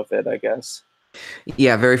on top of it, I guess.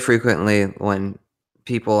 Yeah, very frequently when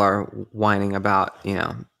people are whining about,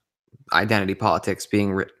 identity politics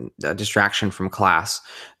being a distraction from class,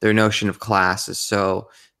 their notion of class is so,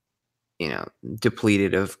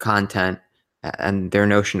 depleted of content, and their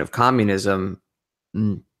notion of communism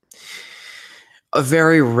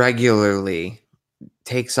very regularly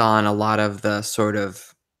takes on a lot of the sort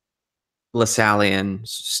of Lassallean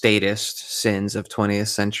statist sins of 20th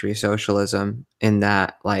century socialism, in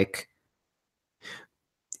that, like,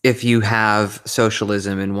 if you have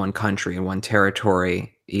socialism in one country, in one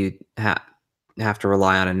territory, you have to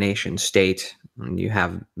rely on a nation state. When you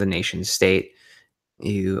have the nation state,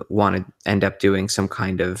 you want to end up doing some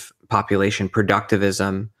kind of population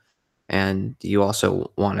productivism, and you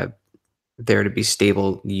also want there to be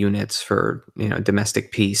stable units for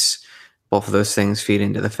domestic peace. Both of those things feed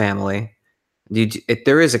into the family.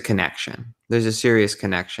 There is a connection. There's a serious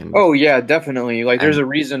connection. Oh yeah, definitely. Like, there's a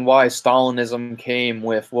reason why Stalinism came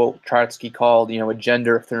with what Trotsky called, a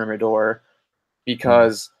gender thermidor,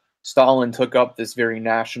 because Stalin took up this very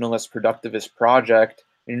nationalist, productivist project.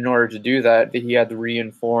 And in order to do that, he had to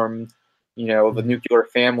reinform, the nuclear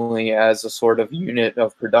family as a sort of unit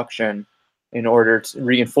of production, in order to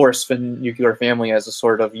reinforce the nuclear family as a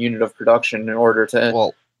sort of unit of production, in order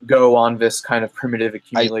to go on this kind of primitive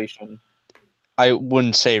accumulation. I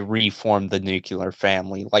wouldn't say reform the nuclear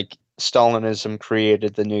family. Like, Stalinism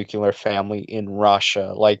created the nuclear family in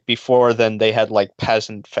Russia. Like, before then, they had, like,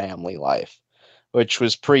 peasant family life, which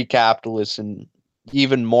was pre-capitalist and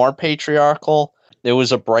even more patriarchal. There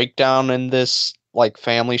was a breakdown in this, like,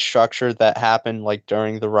 family structure that happened, like,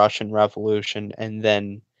 during the Russian Revolution, and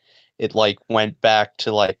then it, like, went back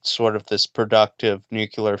to, like, sort of this productive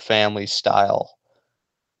nuclear family style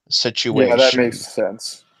situation. Yeah, that makes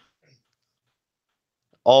sense.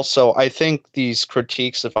 Also, I think these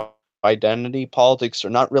critiques of identity politics are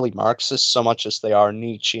not really Marxist so much as they are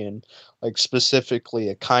Nietzschean, like specifically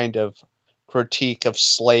a kind of critique of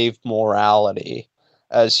slave morality,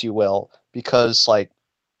 as you will, because, like,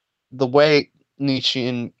 the way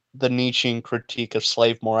the Nietzschean critique of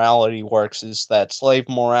slave morality works is that slave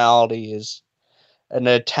morality is an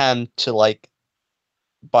attempt to, like,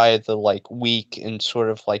 by the, like, weak and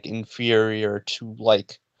sort of, like, inferior to,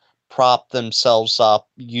 like, prop themselves up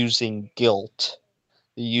using guilt.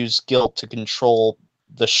 They use guilt to control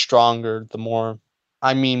the stronger, the more.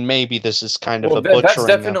 I mean, maybe this is kind of a butchering that's of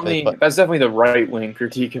it, that's definitely the right-wing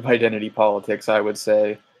critique of identity politics, I would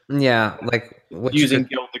say. Yeah, like using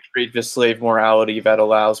guilt to create this slave morality that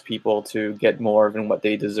allows people to get more than what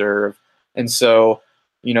they deserve. And so,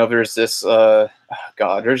 there's this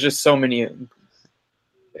there's just so many.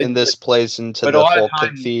 And this plays into the whole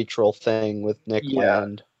cathedral thing with Nick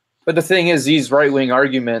Land. But the thing is, these right-wing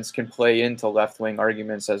arguments can play into left-wing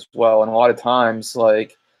arguments as well. And a lot of times,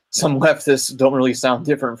 like, some leftists don't really sound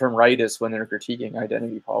different from rightists when they're critiquing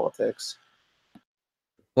identity politics.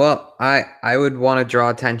 Well, I would want to draw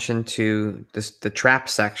attention to the trap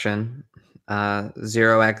section,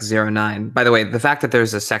 0x09. By the way, the fact that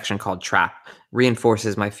there's a section called trap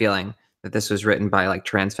reinforces my feeling that this was written by like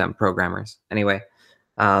trans femme programmers. Anyway,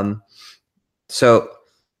 so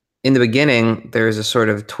in the beginning, there's a sort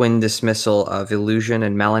of twin dismissal of illusion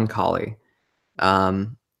and melancholy,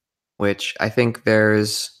 which I think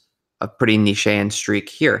there's a pretty Nietzschean streak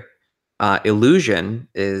here. Illusion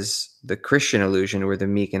is the Christian illusion where the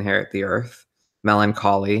meek inherit the earth.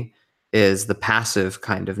 Melancholy is the passive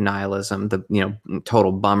kind of nihilism, the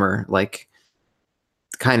total bummer, like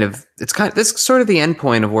this sort of the end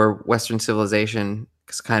point of where Western civilization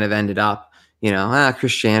has kind of ended up.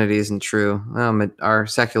 Christianity isn't true. Our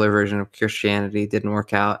secular version of Christianity didn't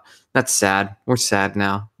work out. That's sad. We're sad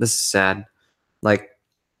now. This is sad. Like,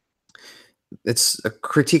 it's a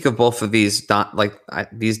critique of both of these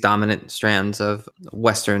these dominant strands of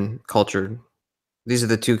Western culture. These are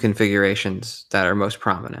the two configurations that are most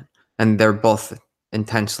prominent, and they're both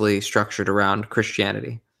intensely structured around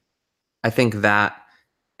Christianity. I think that,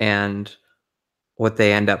 and what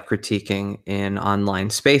they end up critiquing in online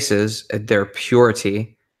spaces, their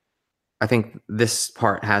purity, I think this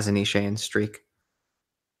part has a Nietzschean streak.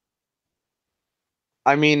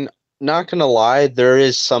 I mean, not gonna lie, there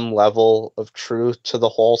is some level of truth to the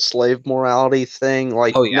whole slave morality thing.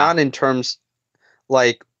 Like, not in terms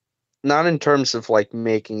of like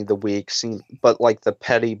making the weak seem, but like the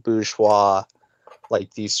petty bourgeois,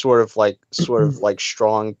 like these sort of like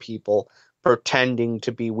strong people pretending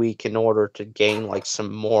to be weak in order to gain like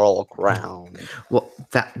some moral ground. Well,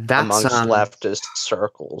 that's amongst leftist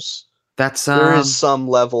circles. That's there is some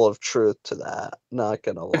level of truth to that. Not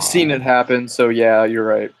gonna lie. I've seen it happen, so yeah, you're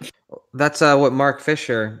right. That's what Mark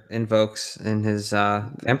Fisher invokes in his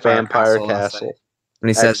Vampire Castle. When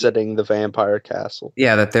he says exiting the Vampire Castle.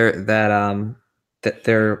 Yeah, that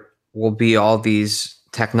there will be all these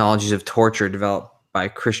technologies of torture developed by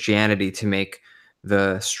Christianity to make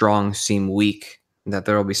the strong seem weak, that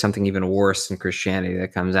there will be something even worse than Christianity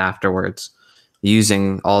that comes afterwards,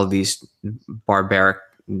 using all of these barbaric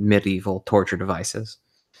medieval torture devices.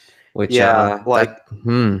 Which there's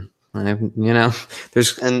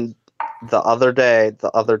and the other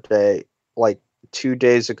day, like 2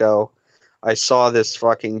 days ago, I saw this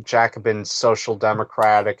fucking Jacobin social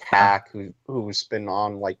democratic hack who's been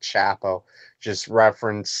on like Chapo just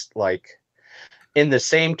reference like in the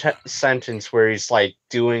same sentence where he's like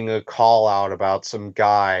doing a call out about some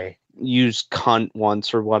guy used cunt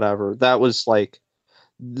once or whatever. That was like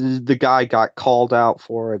the guy got called out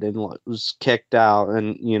for it and was kicked out.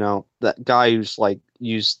 And, that guy who's like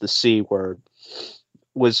used the C word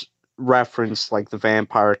was referenced like the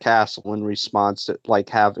Vampire Castle in response to like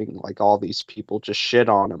having like all these people just shit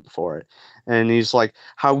on him for it. And he's like,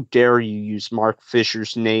 how dare you use Mark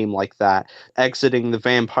Fisher's name like that? Exiting the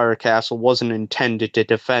Vampire Castle wasn't intended to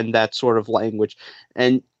defend that sort of language.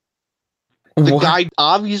 And the guy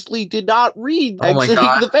obviously did not read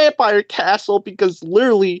Exiting the Vampire Castle, because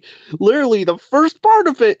literally the first part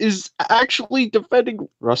of it is actually defending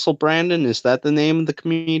Russell Brandon. Is that the name of the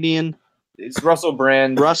comedian? It's Russell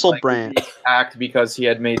Brand. Brand. He hacked because he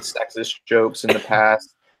had made sexist jokes in the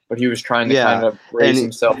past, but he was trying to kind of raise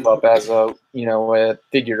himself up as a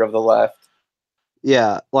figure of the left.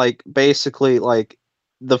 Yeah, like basically, like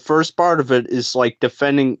the first part of it is like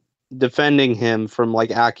defending him from like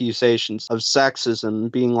accusations of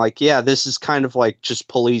sexism, being like, yeah, this is kind of like just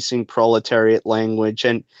policing proletariat language,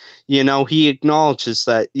 and he acknowledges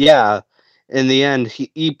that, yeah, in the end,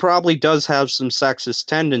 he probably does have some sexist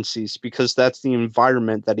tendencies because that's the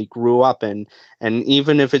environment that he grew up in. And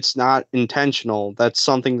even if it's not intentional, that's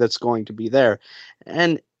something that's going to be there.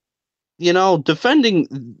 And,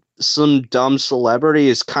 defending some dumb celebrity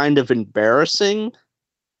is kind of embarrassing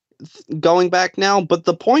going back now, but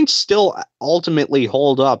the points still ultimately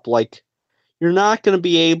hold up. Like, you're not going to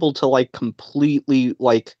be able to like completely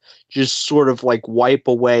like just sort of like wipe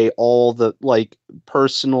away all the like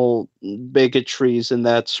personal bigotries and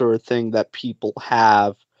that sort of thing that people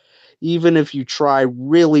have, even if you try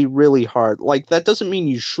really, really hard. Like, that doesn't mean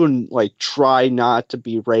you shouldn't like try not to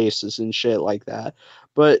be racist and shit like that,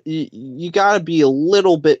 but you got to be a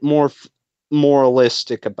little bit more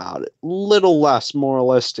moralistic about it, little less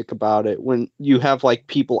moralistic about it when you have like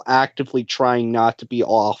people actively trying not to be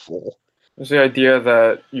awful. There's the idea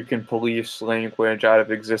that you can police language out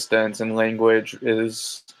of existence, and language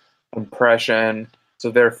is oppression. So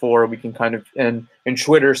therefore, we can kind of and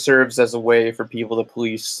Twitter serves as a way for people to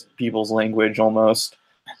police people's language almost,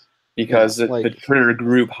 because the Twitter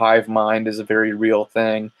group hive mind is a very real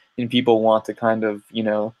thing, and people want to kind of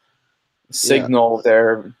signal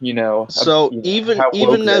their So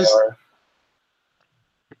even as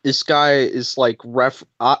this guy is like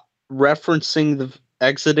referencing the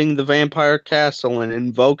exiting the vampire castle and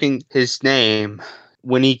invoking his name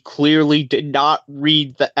when he clearly did not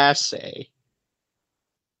read the essay.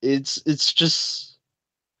 It's just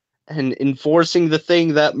and enforcing the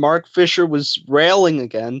thing that Mark Fisher was railing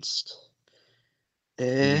against.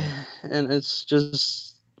 And it's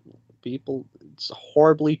just people. It's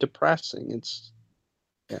horribly depressing.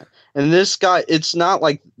 And this guy. It's not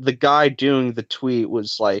like the guy doing the tweet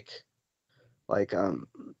was like a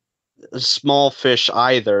small fish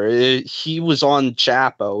either. He was on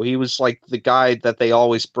Chapo. He was like the guy that they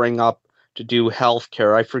always bring up to do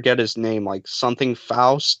healthcare. I forget his name, like something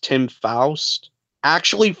Faust, Tim Faust.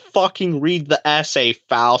 Actually fucking read the essay,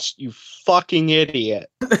 Faust, you fucking idiot.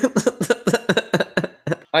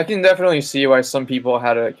 I can definitely see why some people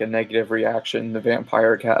had a negative reaction to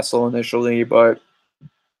Vampire Castle initially, but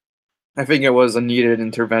I think it was a needed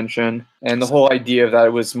intervention. And the whole idea that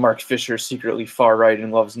it was Mark Fisher secretly far right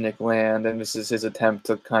and loves Nick Land, and this is his attempt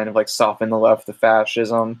to kind of like soften the left to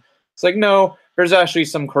fascism. It's like, no, there's actually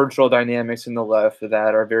some cultural dynamics in the left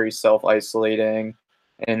that are very self-isolating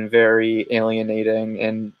and very alienating,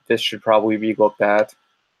 and this should probably be looked at.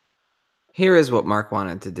 Here is what Mark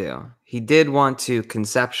wanted to do. He did want to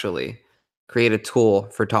conceptually create a tool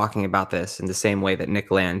for talking about this in the same way that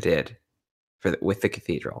Nick Land did with the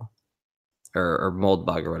cathedral or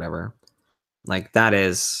Moldbug or whatever. Like, that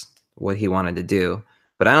is what he wanted to do.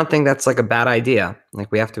 But I don't think that's like a bad idea.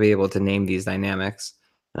 Like, we have to be able to name these dynamics.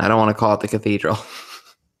 And I don't want to call it the cathedral.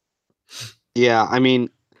 Yeah, I mean,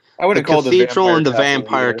 I wouldn't call the cathedral and the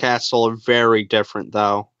vampire castle are very different,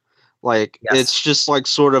 though. Like, It's just like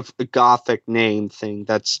sort of a gothic name thing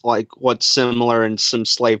that's like what's similar in some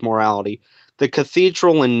slave morality. The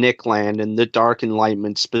cathedral in Nick Land and the Dark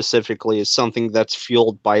Enlightenment specifically is something that's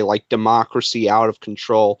fueled by like democracy out of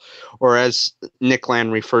control, or as Nick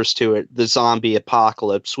Land refers to it, the zombie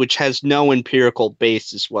apocalypse, which has no empirical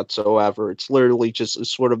basis whatsoever. It's literally just a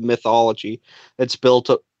sort of mythology that's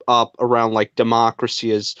built up around like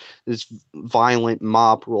democracy as this violent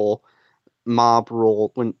mob rule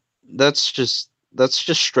when that's just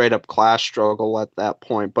straight up class struggle at that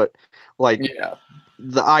point. But like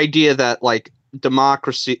the idea that like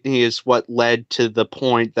democracy is what led to the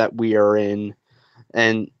point that we are in,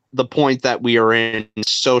 and the point that we are in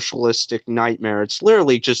socialistic nightmare. It's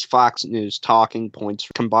literally just Fox News talking points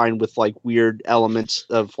combined with like weird elements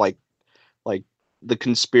of like the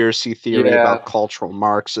conspiracy theory about cultural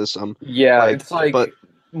Marxism. Yeah, it's like, but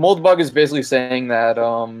Moldbug is basically saying that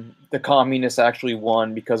the communists actually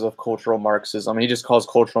won because of cultural Marxism. He just calls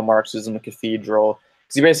cultural Marxism a cathedral.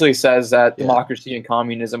 Because he basically says that democracy and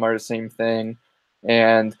communism are the same thing.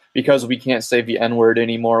 And because we can't say the N-word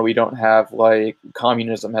anymore, we don't have, like,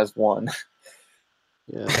 communism has won.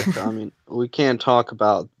 Yeah, I mean, we can't talk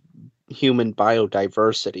about human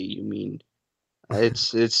biodiversity, you mean.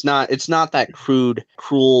 It's not that crude,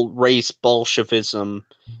 cruel race Bolshevism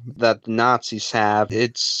that the Nazis have.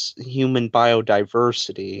 It's human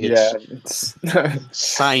biodiversity. It's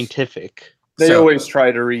scientific. They always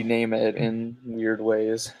try to rename it in weird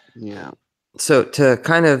ways. Yeah. So to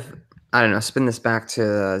kind of, I don't know, spin this back to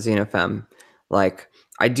Xenofem, like,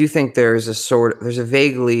 I do think there's a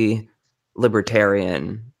vaguely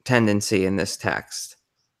libertarian tendency in this text.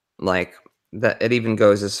 Like, that it even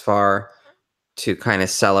goes as far to kind of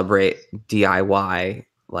celebrate DIY,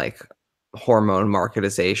 like hormone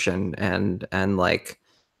marketization and like,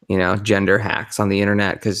 gender hacks on the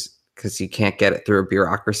internet because you can't get it through a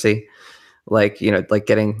bureaucracy, like, like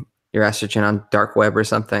getting your estrogen on dark web or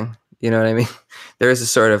something. You know what I mean? There is a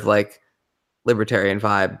sort of like libertarian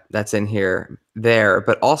vibe that's in there,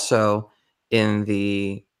 but also in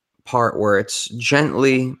the part where it's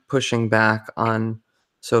gently pushing back on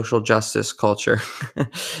social justice culture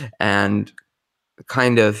and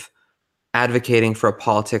kind of advocating for a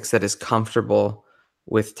politics that is comfortable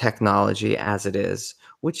with technology as it is,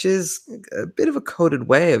 which is a bit of a coded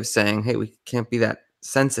way of saying, hey, we can't be that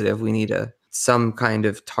sensitive. We need some kind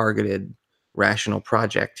of targeted rational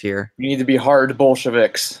project here. You need to be hard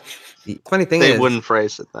Bolsheviks. The funny thing is, they wouldn't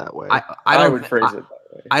phrase it that way. I would phrase it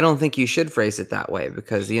that way. I don't think you should phrase it that way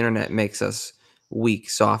because the internet makes us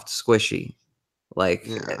weak, soft, squishy. Like,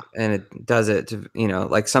 and it does it to,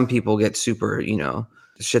 like some people get super,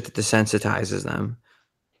 shit that desensitizes them.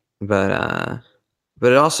 But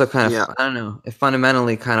But it also kind of, I don't know, it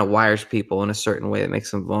fundamentally kind of wires people in a certain way that makes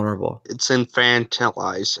them vulnerable. It's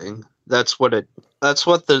infantilizing. That's what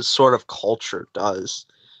the sort of culture does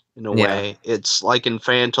in a way. It's like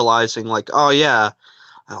infantilizing, like, oh yeah,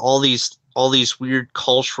 all these weird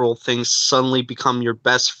cultural things suddenly become your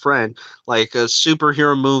best friend. Like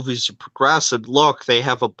superhero movies are progressive. Look, they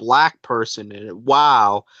have a black person in it.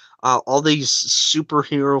 Wow. All these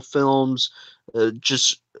superhero films,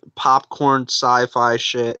 just popcorn sci-fi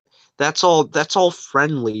shit. That's all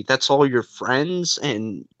friendly. That's all your friends,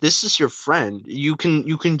 and this is your friend. You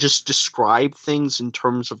can just describe things in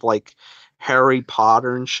terms of like Harry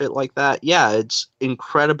Potter and shit like that. Yeah, it's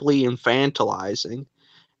incredibly infantilizing,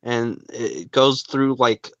 and it goes through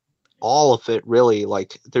like all of it really.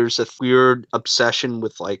 Like there's a weird obsession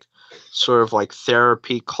with like sort of like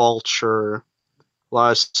therapy culture, a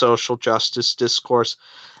lot of social justice discourse.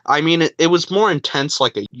 I mean, it was more intense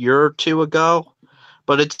like a year or two ago,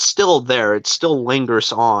 but it's still there. It still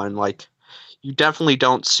lingers on. Like you definitely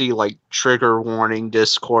don't see like trigger warning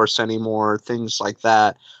discourse anymore, things like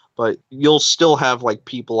that. But you'll still have like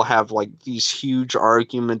people have like these huge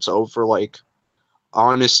arguments over like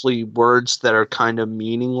honestly words that are kind of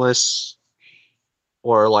meaningless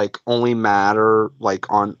or like only matter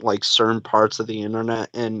like on like certain parts of the internet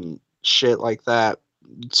and shit like that.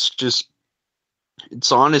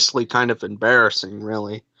 It's honestly kind of embarrassing,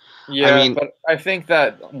 really. Yeah, I mean, but I think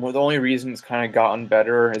that the only reason it's kind of gotten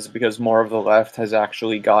better is because more of the left has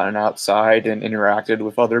actually gotten outside and interacted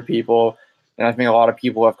with other people. And I think a lot of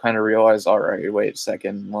people have kind of realized, all right, wait a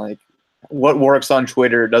second, like what works on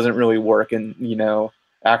Twitter doesn't really work in,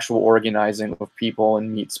 actual organizing with people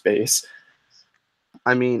in meet space.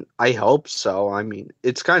 I mean, I hope so. I mean,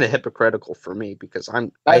 it's kind of hypocritical for me because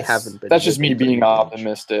I haven't been. That's just me being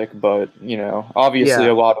optimistic, but obviously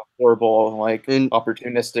a lot of horrible, like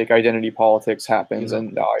opportunistic identity politics happens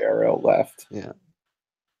in the IRL left. Yeah,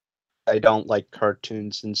 I don't like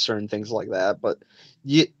cartoons and certain things like that, but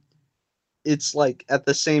it's like at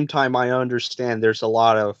the same time I understand there's a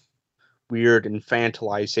lot of weird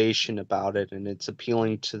infantilization about it, and it's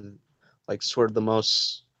appealing to like sort of the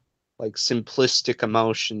most like simplistic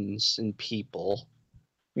emotions in people.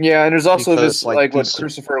 Yeah, and there's also this like what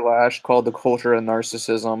Christopher Lasch called the culture of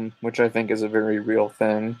narcissism, which I think is a very real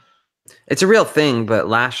thing. It's a real thing, but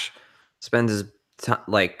Lasch spends his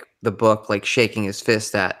like the book like shaking his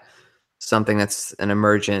fist at something that's an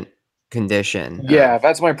emergent condition. Yeah,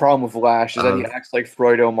 that's my problem with Lasch is that he acts like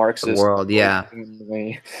Freudo-Marxist. World, yeah.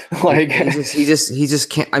 Like he just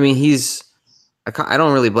can't. I mean, I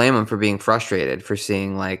don't really blame him for being frustrated for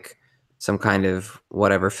seeing like some kind of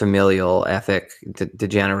whatever familial ethic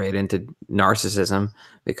degenerate into narcissism,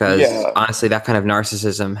 because honestly, that kind of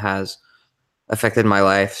narcissism has affected my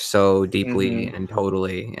life so deeply and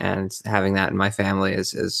totally, and having that in my family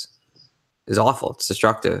is awful. It's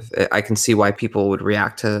destructive. I can see why people would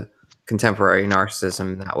react to contemporary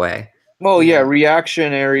narcissism that way. Well, yeah,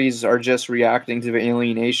 reactionaries are just reacting to the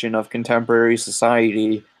alienation of contemporary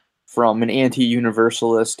society from an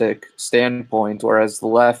anti-universalistic standpoint, whereas the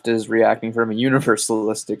left is reacting from a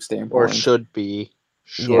universalistic standpoint. Or should be.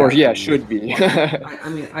 Should be. I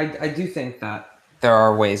mean, I do think that there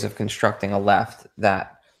are ways of constructing a left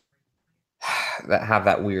that have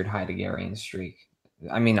that weird Heideggerian streak.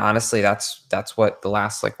 I mean, honestly, that's what the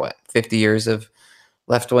last 50 years of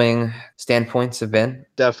left-wing standpoints have been.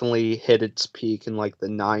 Definitely hit its peak in like the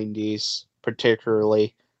 90s,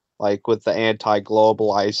 particularly like with the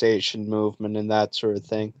anti-globalization movement and that sort of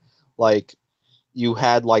thing. Like you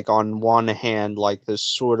had like on one hand like this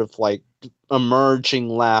sort of like emerging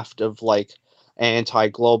left of like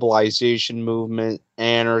anti-globalization movement,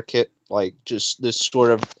 anarchist, like just this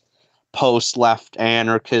sort of post-left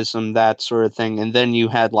anarchism, that sort of thing. And then you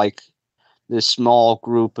had like this small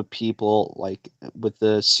group of people like with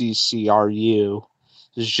the CCRU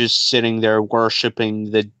is just sitting there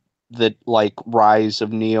worshiping the like rise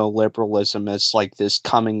of neoliberalism as like this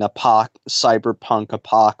coming cyberpunk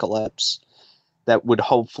apocalypse that would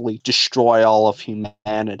hopefully destroy all of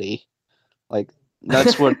humanity. Like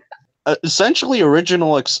that's what essentially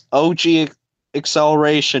original OG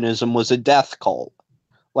accelerationism was, a death cult.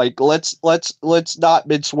 Like let's not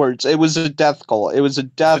mince words. It was a death cult. It was a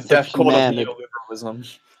death of humanity. Cult of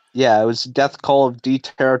neoliberalism. Yeah, it was a death cult of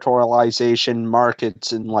deterritorialization,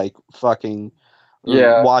 markets, and like fucking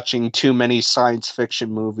watching too many science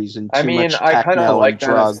fiction movies and too much techno I kind of like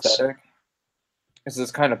drugs. That aesthetic. It's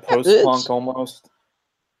this kind of post-punk almost.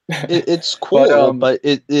 It's cool, but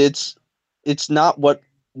it's not what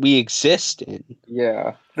we exist in.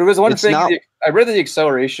 Yeah, there was one thing. I read the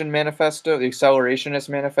Accelerationist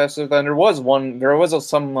Manifesto. Then there was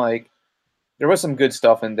some like there was some good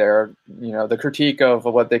stuff in there. You know, the critique of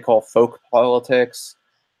what they call folk politics,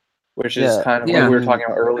 which is kind of like we were talking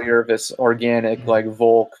about earlier, this organic like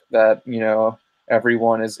Volk that, you know,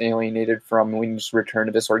 everyone is alienated from. We just return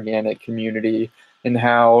to this organic community, and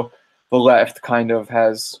how the left kind of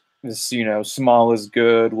has this, you know, small is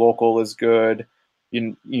good, local is good,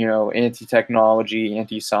 you know, anti-technology,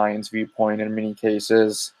 anti-science viewpoint in many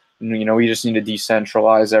cases. And, you know, we just need to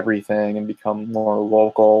decentralize everything and become more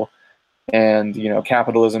local. And, you know,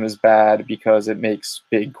 capitalism is bad because it makes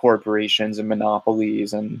big corporations and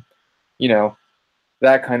monopolies, and, you know,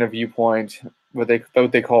 that kind of viewpoint, what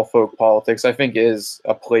they call folk politics, I think is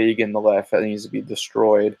a plague in the left that needs to be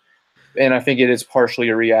destroyed. And I think it is partially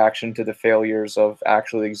a reaction to the failures of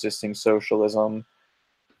actually existing socialism,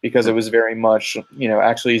 because it was very much, you know,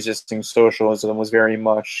 actually existing socialism was very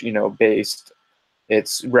much, you know, based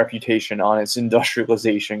its reputation on its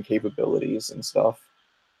industrialization capabilities and stuff,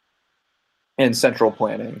 and central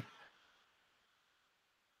planning.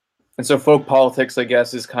 And so folk politics, I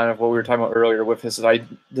guess, is kind of what we were talking about earlier with this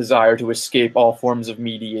desire to escape all forms of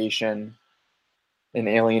mediation and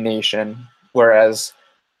alienation. Whereas,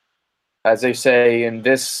 as they say in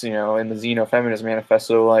this, you know, in the Xenofeminist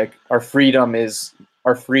Manifesto, like our freedoms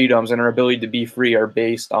and our ability to be free are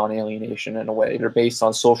based on alienation in a way. They're based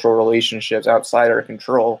on social relationships outside our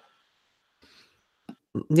control.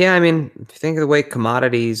 Yeah, I mean, if you think of the way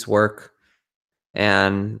commodities work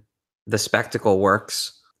and the spectacle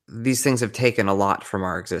works, these things have taken a lot from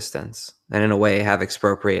our existence, and in a way have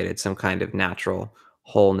expropriated some kind of natural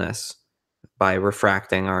wholeness by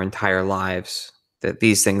refracting our entire lives, that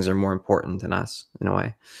these things are more important than us in a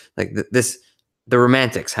way. Like the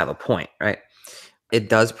romantics have a point, right? It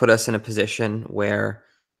does put us in a position where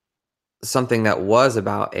something that was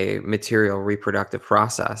about a material reproductive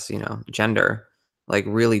process, you know, gender, like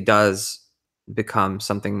really does become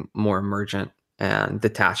something more emergent and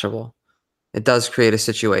detachable. It does create a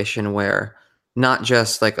situation where not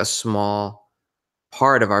just like a small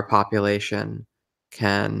part of our population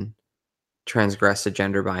can transgress a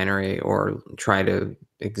gender binary or try to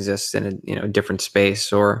exist in a, you know, different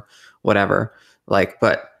space or whatever, like,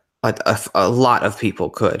 but a lot of people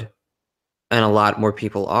could, and a lot more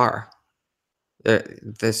people are.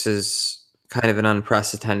 This is kind of an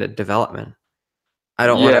unprecedented development. I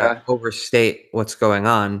don't want to overstate what's going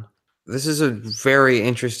on. This is a very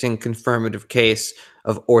interesting confirmative case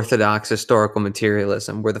of orthodox historical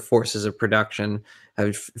materialism, where the forces of production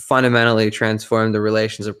have fundamentally transformed the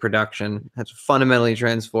relations of production, has fundamentally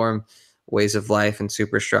transformed ways of life and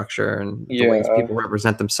superstructure and the ways people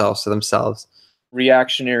represent themselves to themselves.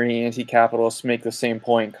 Reactionary anti-capitalists make the same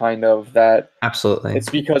point, kind of, that absolutely it's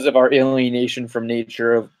because of our alienation from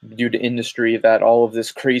nature due to industry that all of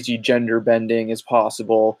this crazy gender bending is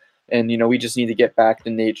possible. And, you know, we just need to get back to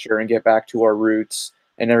nature and get back to our roots,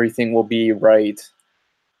 and everything will be right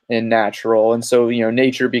and natural. And so, you know,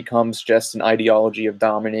 nature becomes just an ideology of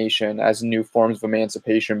domination as new forms of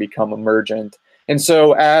emancipation become emergent. And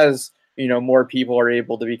so as, you know, more people are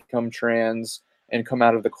able to become trans and come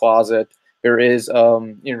out of the closet, there is, you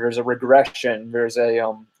know, there's a regression, there's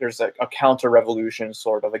a counter revolution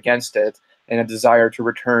sort of against it, and a desire to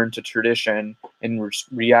return to tradition in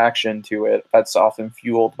reaction to it. That's often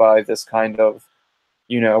fueled by this kind of,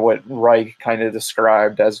 you know, what Reich kind of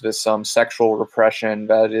described as this sexual repression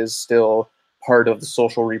that is still part of the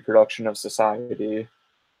social reproduction of society.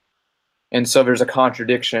 And so there's a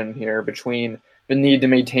contradiction here between the need to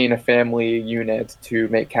maintain a family unit to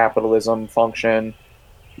make capitalism function,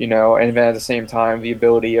 you know, and then at the same time, the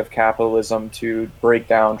ability of capitalism to break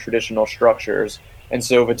down traditional structures. And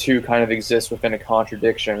so the two kind of exist within a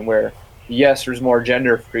contradiction where, yes, there's more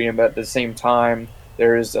gender freedom, but at the same time,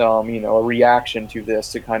 there is, you know, a reaction to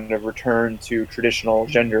this to kind of return to traditional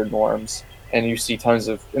gender norms. And you see tons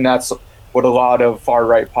of, and that's what a lot of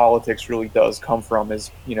far-right politics really does come from, is,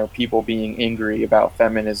 you know, people being angry about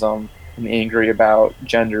feminism and angry about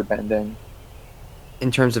gender bending.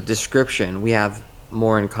 In terms of description, we have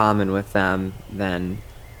more in common with them than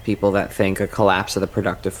people that think a collapse of the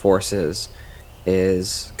productive forces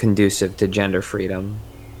is conducive to gender freedom.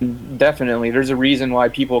 Definitely. There's a reason why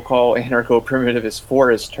people call anarcho-primitivists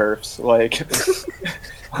forest turfs. Like,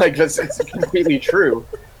 like it's completely true.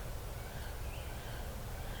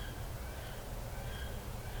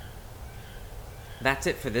 That's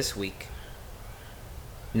it for this week.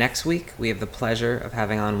 Next week, we have the pleasure of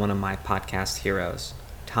having on one of my podcast heroes,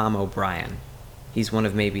 Tom O'Brien. He's one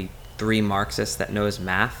of maybe 3 Marxists that knows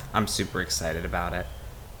math. I'm super excited about it.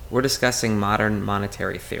 We're discussing modern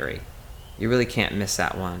monetary theory. You really can't miss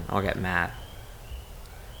that one. I'll get mad.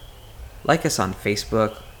 Like us on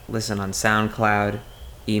Facebook, listen on SoundCloud,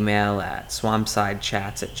 email at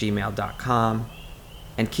swampsidechats@gmail.com.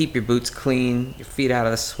 And keep your boots clean, your feet out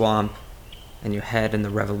of the swamp, and your head in the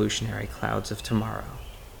revolutionary clouds of tomorrow.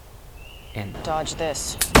 And dodge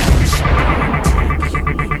this.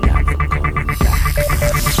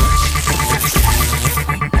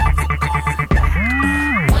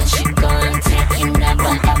 Once you gone, take you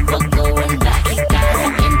never ever going back. You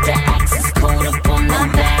gotta enter access code up on my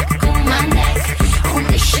back, on my neck.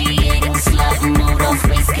 Initiating slut mode on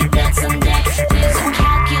Space Cadets on deck. There's a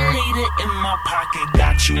calculator in my pocket,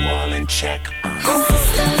 got you all in check.